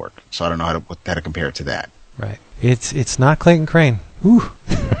Catwoman work, so I don't know how to compare it to that. Right. It's not Clayton Crain. Whew.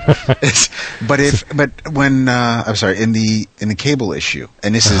 but when I'm sorry, in the Cable issue,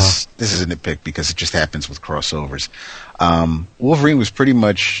 and this is a nitpick because it just happens with crossovers. Wolverine was pretty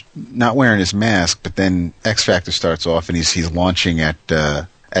much not wearing his mask, but then X Factor starts off and he's launching at the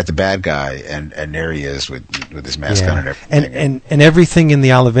bad guy, and there he is with his mask on and everything. And everything in the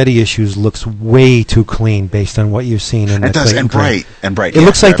Olivetti issues looks way too clean based on what you've seen in the Clayton Crain. bright. It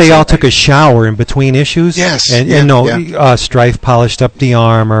looks like they all took a shower in between issues. Yes. Strife polished up the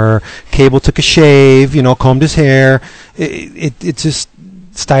armor, Cable took a shave, combed his hair. It's just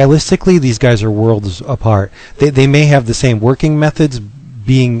stylistically, these guys are worlds apart. They may have the same working methods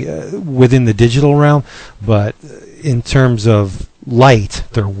being within the digital realm, but in terms of light,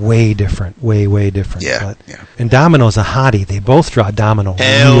 they're way different. Way different. Yeah. And Domino's a hottie. They both draw Domino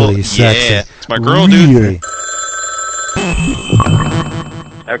really sexy. Yeah. It's my girl, really. dude.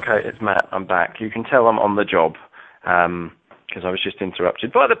 Okay, it's Matt. I'm back. You can tell I'm on the job because I was just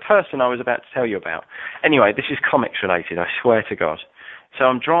interrupted by the person I was about to tell you about. Anyway, this is comics related, I swear to God. So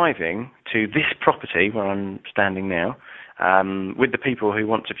I'm driving to this property where I'm standing now with the people who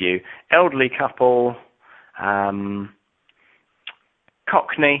want to view. Elderly couple,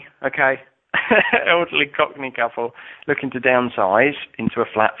 Cockney, okay? Elderly Cockney couple looking to downsize into a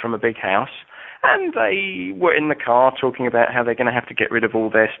flat from a big house. And they were in the car talking about how they're going to have to get rid of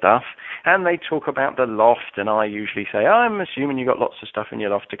all their stuff. And they talk about the loft, and I usually say, I'm assuming you got lots of stuff in your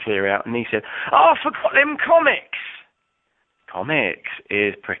loft to clear out. And he said, I forgot them comics. Comics,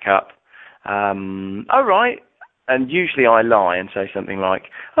 ears prick up. Oh, right. And usually I lie and say something like,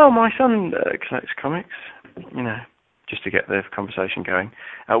 my son collects comics, just to get the conversation going.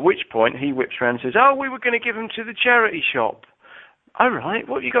 At which point he whips around and says, we were going to give them to the charity shop. All right,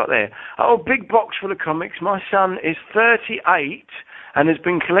 what have you got there? Big box full of comics. My son is 38 and has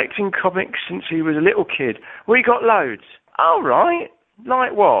been collecting comics since he was a little kid. We got loads. All right,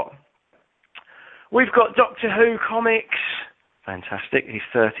 like what? We've got Doctor Who comics. Fantastic, he's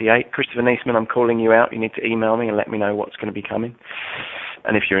 38. Christopher Niesman, I'm calling you out. You need to email me and let me know what's going to be coming,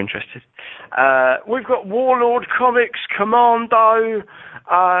 and if you're interested. We've got Warlord comics, Commando,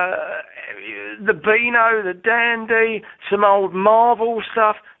 the Beano, the Dandy, some old Marvel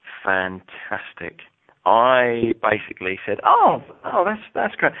stuff. Fantastic. I basically said,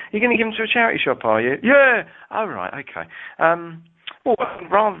 that's great. You're going to give them to a charity shop, are you? Yeah. Oh, right, okay. Well,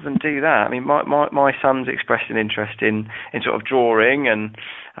 rather than do that, I mean, my son's expressed an interest in sort of drawing, and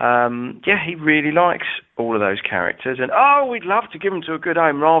he really likes all of those characters. And we'd love to give them to a good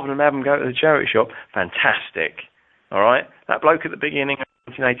home rather than have them go to the charity shop. Fantastic. All right, that bloke at the beginning of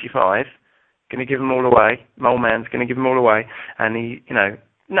 1985, going to give them all away. Mole Man's going to give them all away, and he,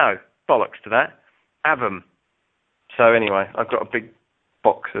 no bollocks to that. Have them. So anyway, I've got a big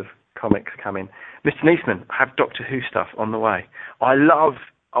box of comics coming. Mr. Niesman, I have Doctor Who stuff on the way. I love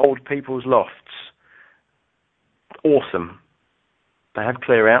old people's lofts. Awesome. They have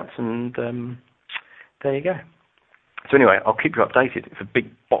clear outs, and there you go. So anyway, I'll keep you updated. If a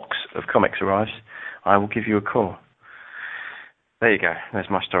big box of comics arrives, I will give you a call. There you go. There's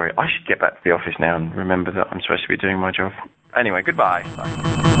my story. I should get back to the office now and remember that I'm supposed to be doing my job. Anyway, goodbye.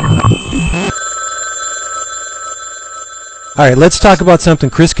 Bye. All right, let's talk about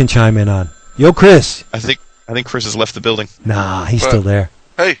something Chris can chime in on. Yo, Chris. I think Chris has left the building. Nah, he's still there.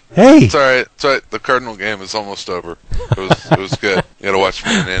 Hey. It's all right. It's all right. The Cardinal game is almost over. It was good. You got to watch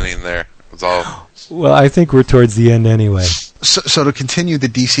an inning there. It's all. Well, I think we're towards the end anyway. So to continue the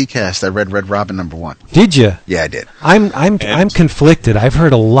DC cast, I read Red Robin #1. Did you? Yeah, I did. I'm conflicted. I've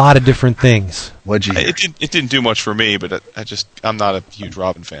heard a lot of different things. What'd you hear? It didn't do much for me, but I'm not a huge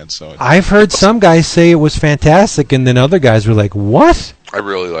Robin fan, so. I've heard some guys say it was fantastic, and then other guys were like, "What?" I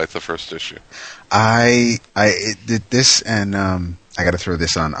really liked the first issue. I did this, and I got to throw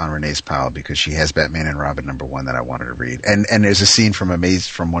this on Renee's pile because she has Batman and Robin #1 that I wanted to read, and there's a scene from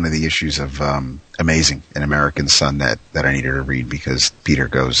one of the issues of Amazing, an American Son that I needed to read because Peter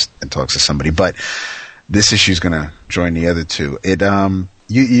goes and talks to somebody. But this issue is going to join the other two. It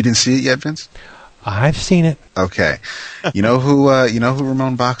you didn't see it yet, Vince? I've seen it. Okay, you know who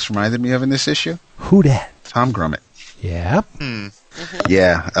Ramon Box reminded me of in this issue? Who that? Tom Grummett. Yeah.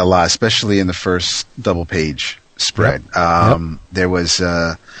 Yeah, a lot, especially in the first double page spread. There was,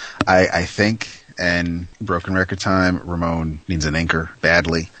 I think, and Broken Record Time, Ramon needs an inker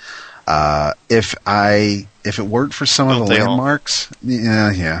badly. If it weren't for some of the landmarks,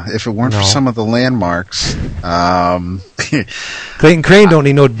 if it weren't for some of the landmarks, Clayton Crain don't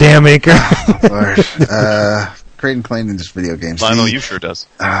need no damn anchor. Clayton Crain in just video games. Lionel, you sure does.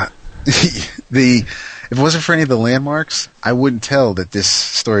 If it wasn't for any of the landmarks, I wouldn't tell that this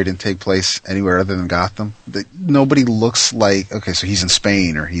story didn't take place anywhere other than Gotham. Nobody looks like, okay, so he's in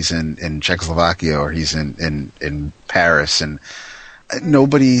Spain, or he's in Czechoslovakia, or he's in Paris, and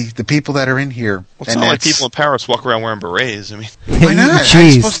nobody, the people that are in here. Well, it's not like people in Paris walk around wearing berets. I mean, why not? How are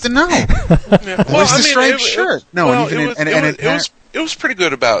you supposed to know? Where's the striped shirt? It was pretty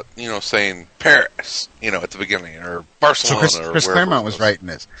good about, saying Paris, at the beginning, or Barcelona. So Chris Claremont was writing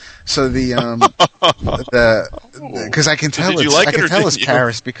this. So because I can tell it's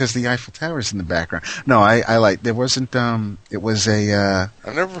Paris because the Eiffel Tower's in the background. No, there wasn't, it was a,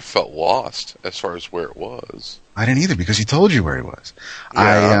 I never felt lost as far as where it was. I didn't either because he told you where he was.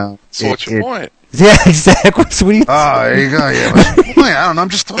 Yeah. So what's your point? Yeah, exactly. So what do you there you go. Yeah, what's your point? I don't know. I'm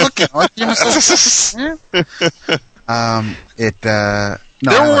just talking.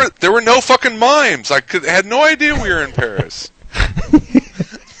 There were no fucking mimes. I had no idea we were in Paris.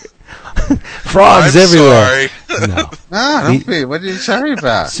 Frogs everywhere. Sorry. No, don't be. What are you sorry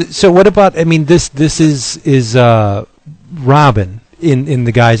about? So what about? I mean, this is Robin in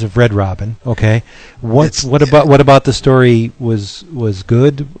the guise of Red Robin. Okay, what about the story was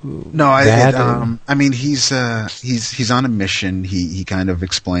good? No, I mean he's on a mission. He kind of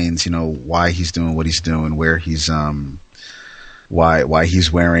explains why he's doing what he's doing, where he's why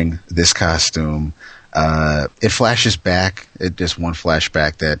he's wearing this costume. It flashes back. Just one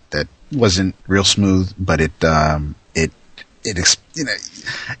flashback that wasn't real smooth, but it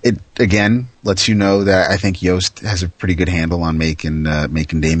again lets you know that I think Yost has a pretty good handle on making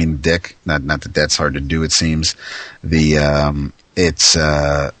Damien dick. Not that that's hard to do. It seems it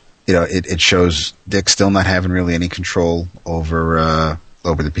shows Dick still not having really any control over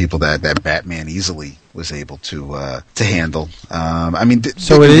the people that Batman easily was able to handle. I mean,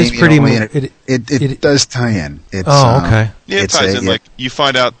 so it is pretty. It does tie in. It's, okay. Yeah, it ties in. Like you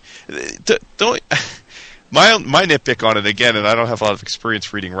find out. My nitpick on it again, and I don't have a lot of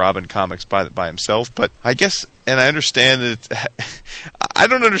experience reading Robin comics by himself, but I guess, and I understand that. I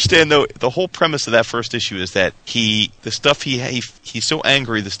don't understand though. The whole premise of that first issue is that he's so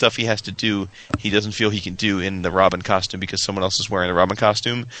angry. The stuff he has to do, he doesn't feel he can do in the Robin costume because someone else is wearing a Robin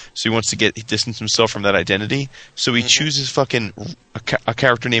costume. So he wants to distance himself from that identity. So he chooses fucking a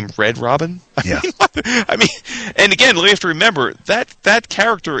character named Red Robin. Yeah. I mean, and again, we have to remember that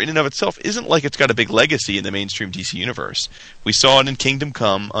character in and of itself isn't like it's got a big legacy in the mainstream DC universe. We saw it in Kingdom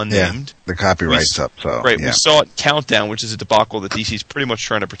Come, unnamed. Yeah, the copyright's up, so right. Yeah. We saw it Countdown, which is a debacle that DC's pretty much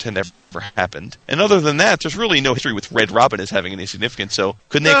trying to pretend ever happened. And other than that, there's really no history with Red Robin as having any significance. So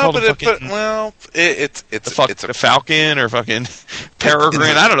couldn't they call him fucking? It's the Falcon or fucking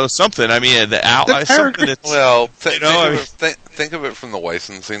Peregrine. I don't know, something. I mean, the owl. Something that's, think of it from the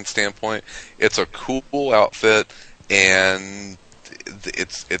licensing standpoint. It's a cool outfit, and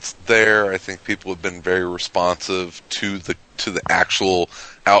it's there. I think people have been very responsive to the actual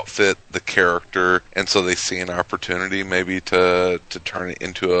outfit, the character, and so they see an opportunity maybe to turn it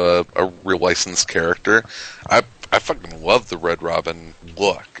into a real licensed character. I fucking love the Red Robin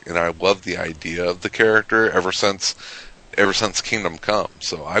look, and I love the idea of the character ever since Kingdom Come.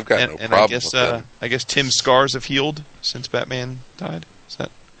 So I've got no problem with that. I guess Tim's scars have healed since Batman died. Is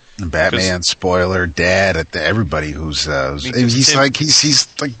that? Batman, spoiler, Dad, everybody who's he's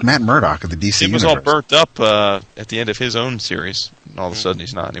like Matt Murdock of the DC Tim was universe. all burnt up at the end of his own series, and all of a sudden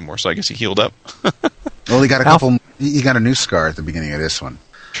he's not anymore. So I guess he healed up. Well, he got he got a new scar at the beginning of this one.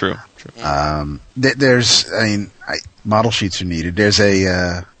 True. Model sheets are needed.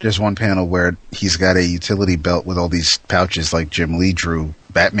 There's one panel where he's got a utility belt with all these pouches like Jim Lee drew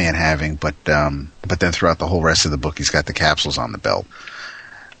Batman having, but then throughout the whole rest of the book, he's got the capsules on the belt.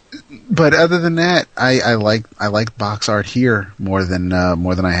 But other than that, I like box art here more than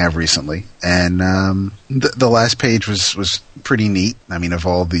I have recently, and the last page was pretty neat. I mean, of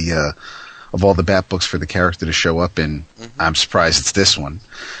all the Bat books for the character to show up in, I'm surprised it's this one.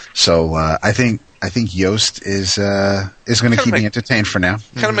 So I think Yost is going to keep me entertained for now.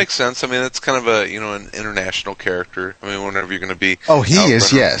 Kind of makes sense. I mean, it's kind of an international character. I mean, whenever you're going to be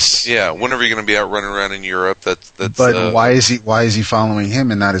yes. Yeah, whenever you're going to be out running around in Europe, that's. But why is he following him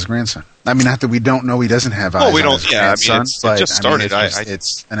and not his grandson? I mean, not that we don't know he doesn't have eyes. We don't. On his grandson, I mean, it just started. And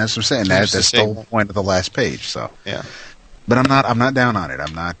that's what I'm saying. That's the whole point of the last page. So yeah. But I'm not down on it.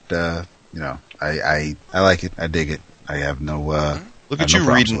 I'm not. I like it. I dig it. I have no. Look at you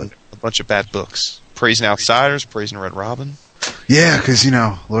reading a bunch of Bat books, praising Outsiders, praising Red Robin. Yeah, because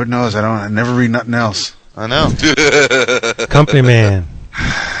Lord knows I never read nothing else. I know. Company man.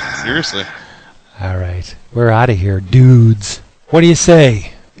 Seriously. All right, we're out of here, dudes. What do you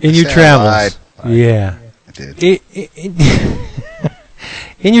say in your travels? I lied. Yeah, I did.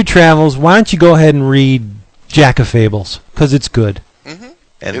 in your travels, why don't you go ahead and read Jack of Fables, because it's good. Mm-hmm.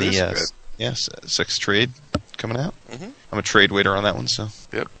 And Sex Trade coming out. Mm-hmm. I'm a trade waiter on that one, so.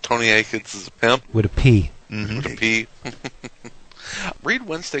 Yep. Tony Akins is a pimp. With a P. Mm-hmm. With a P. Read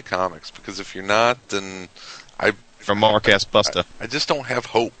Wednesday Comics, because if you're not, then from Mark S. Busta. I just don't have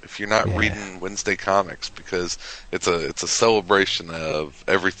hope if you're not reading Wednesday Comics, because it's a celebration of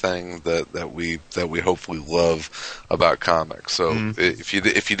everything that we hopefully love about comics. So if you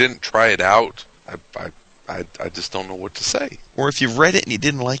didn't try it out, I just don't know what to say. Or if you've read it and you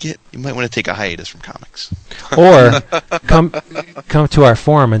didn't like it, you might want to take a hiatus from comics. Or come to our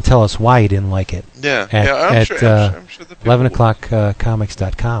forum and tell us why you didn't like it. Yeah, I'm sure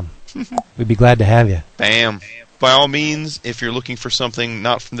 11o'clockcomics.com. We'd be glad to have you. Bam. By all means, if you're looking for something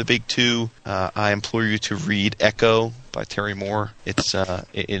not from the big two, I implore you to read Echo by Terry Moore. It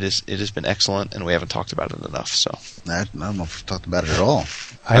has been excellent, and we haven't talked about it enough. So I don't know if we've talked about it at all.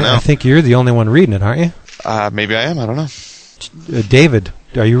 I think you're the only one reading it, aren't you? Maybe I am. I don't know. David,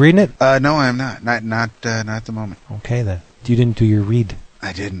 are you reading it? No, I am not. Not at the moment. Okay, then. You didn't do your read.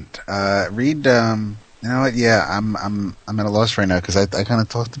 I didn't. Read. You know what? Yeah, I'm at a loss right now because I kind of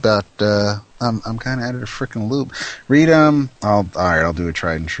talked about. I'm kind of out of a freaking loop. Read. I'll do a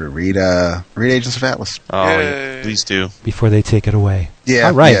tried and true. Read Agents of Atlas. Oh, yeah, please do. Before they take it away. Yeah.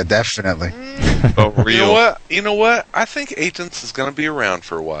 All right. Yeah, definitely. Oh, real. You know what? I think Agents is going to be around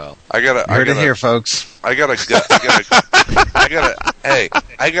for a while. I got it here, folks. I got a gut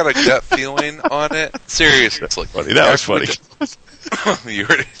feeling on it. Seriously, funny. That was funny. You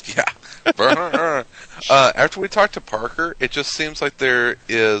heard it? Yeah. After we talked to Parker, it just seems like there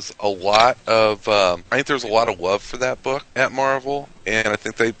is a lot of. I think there's a lot of love for that book at Marvel, and I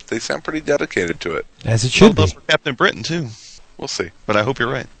think they sound pretty dedicated to it. As it should be. Love for Captain Britain too. We'll see. But I hope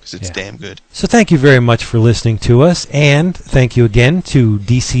you're right, because it's damn good. So thank you very much for listening to us, and thank you again to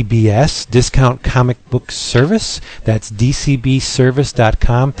DCBS, Discount Comic Book Service. That's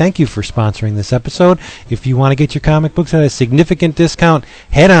dcbservice.com. Thank you for sponsoring this episode. If you want to get your comic books at a significant discount,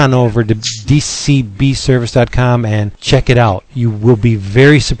 head on over to dcbservice.com and check it out. You will be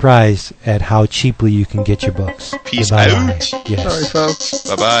very surprised at how cheaply you can get your books. Peace out. Yes. Sorry, folks.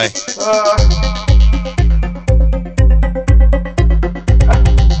 Bye-bye.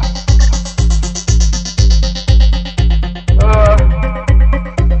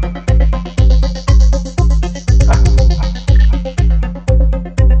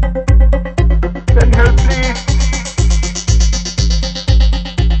 Send help, please.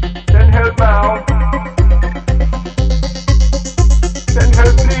 Send help now. Send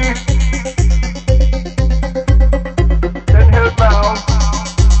help, please. Send help now.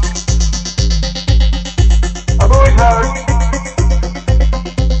 I'm always hurt.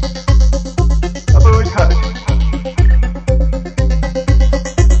 I'm always hurt.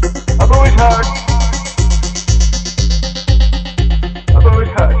 I'm always hurt.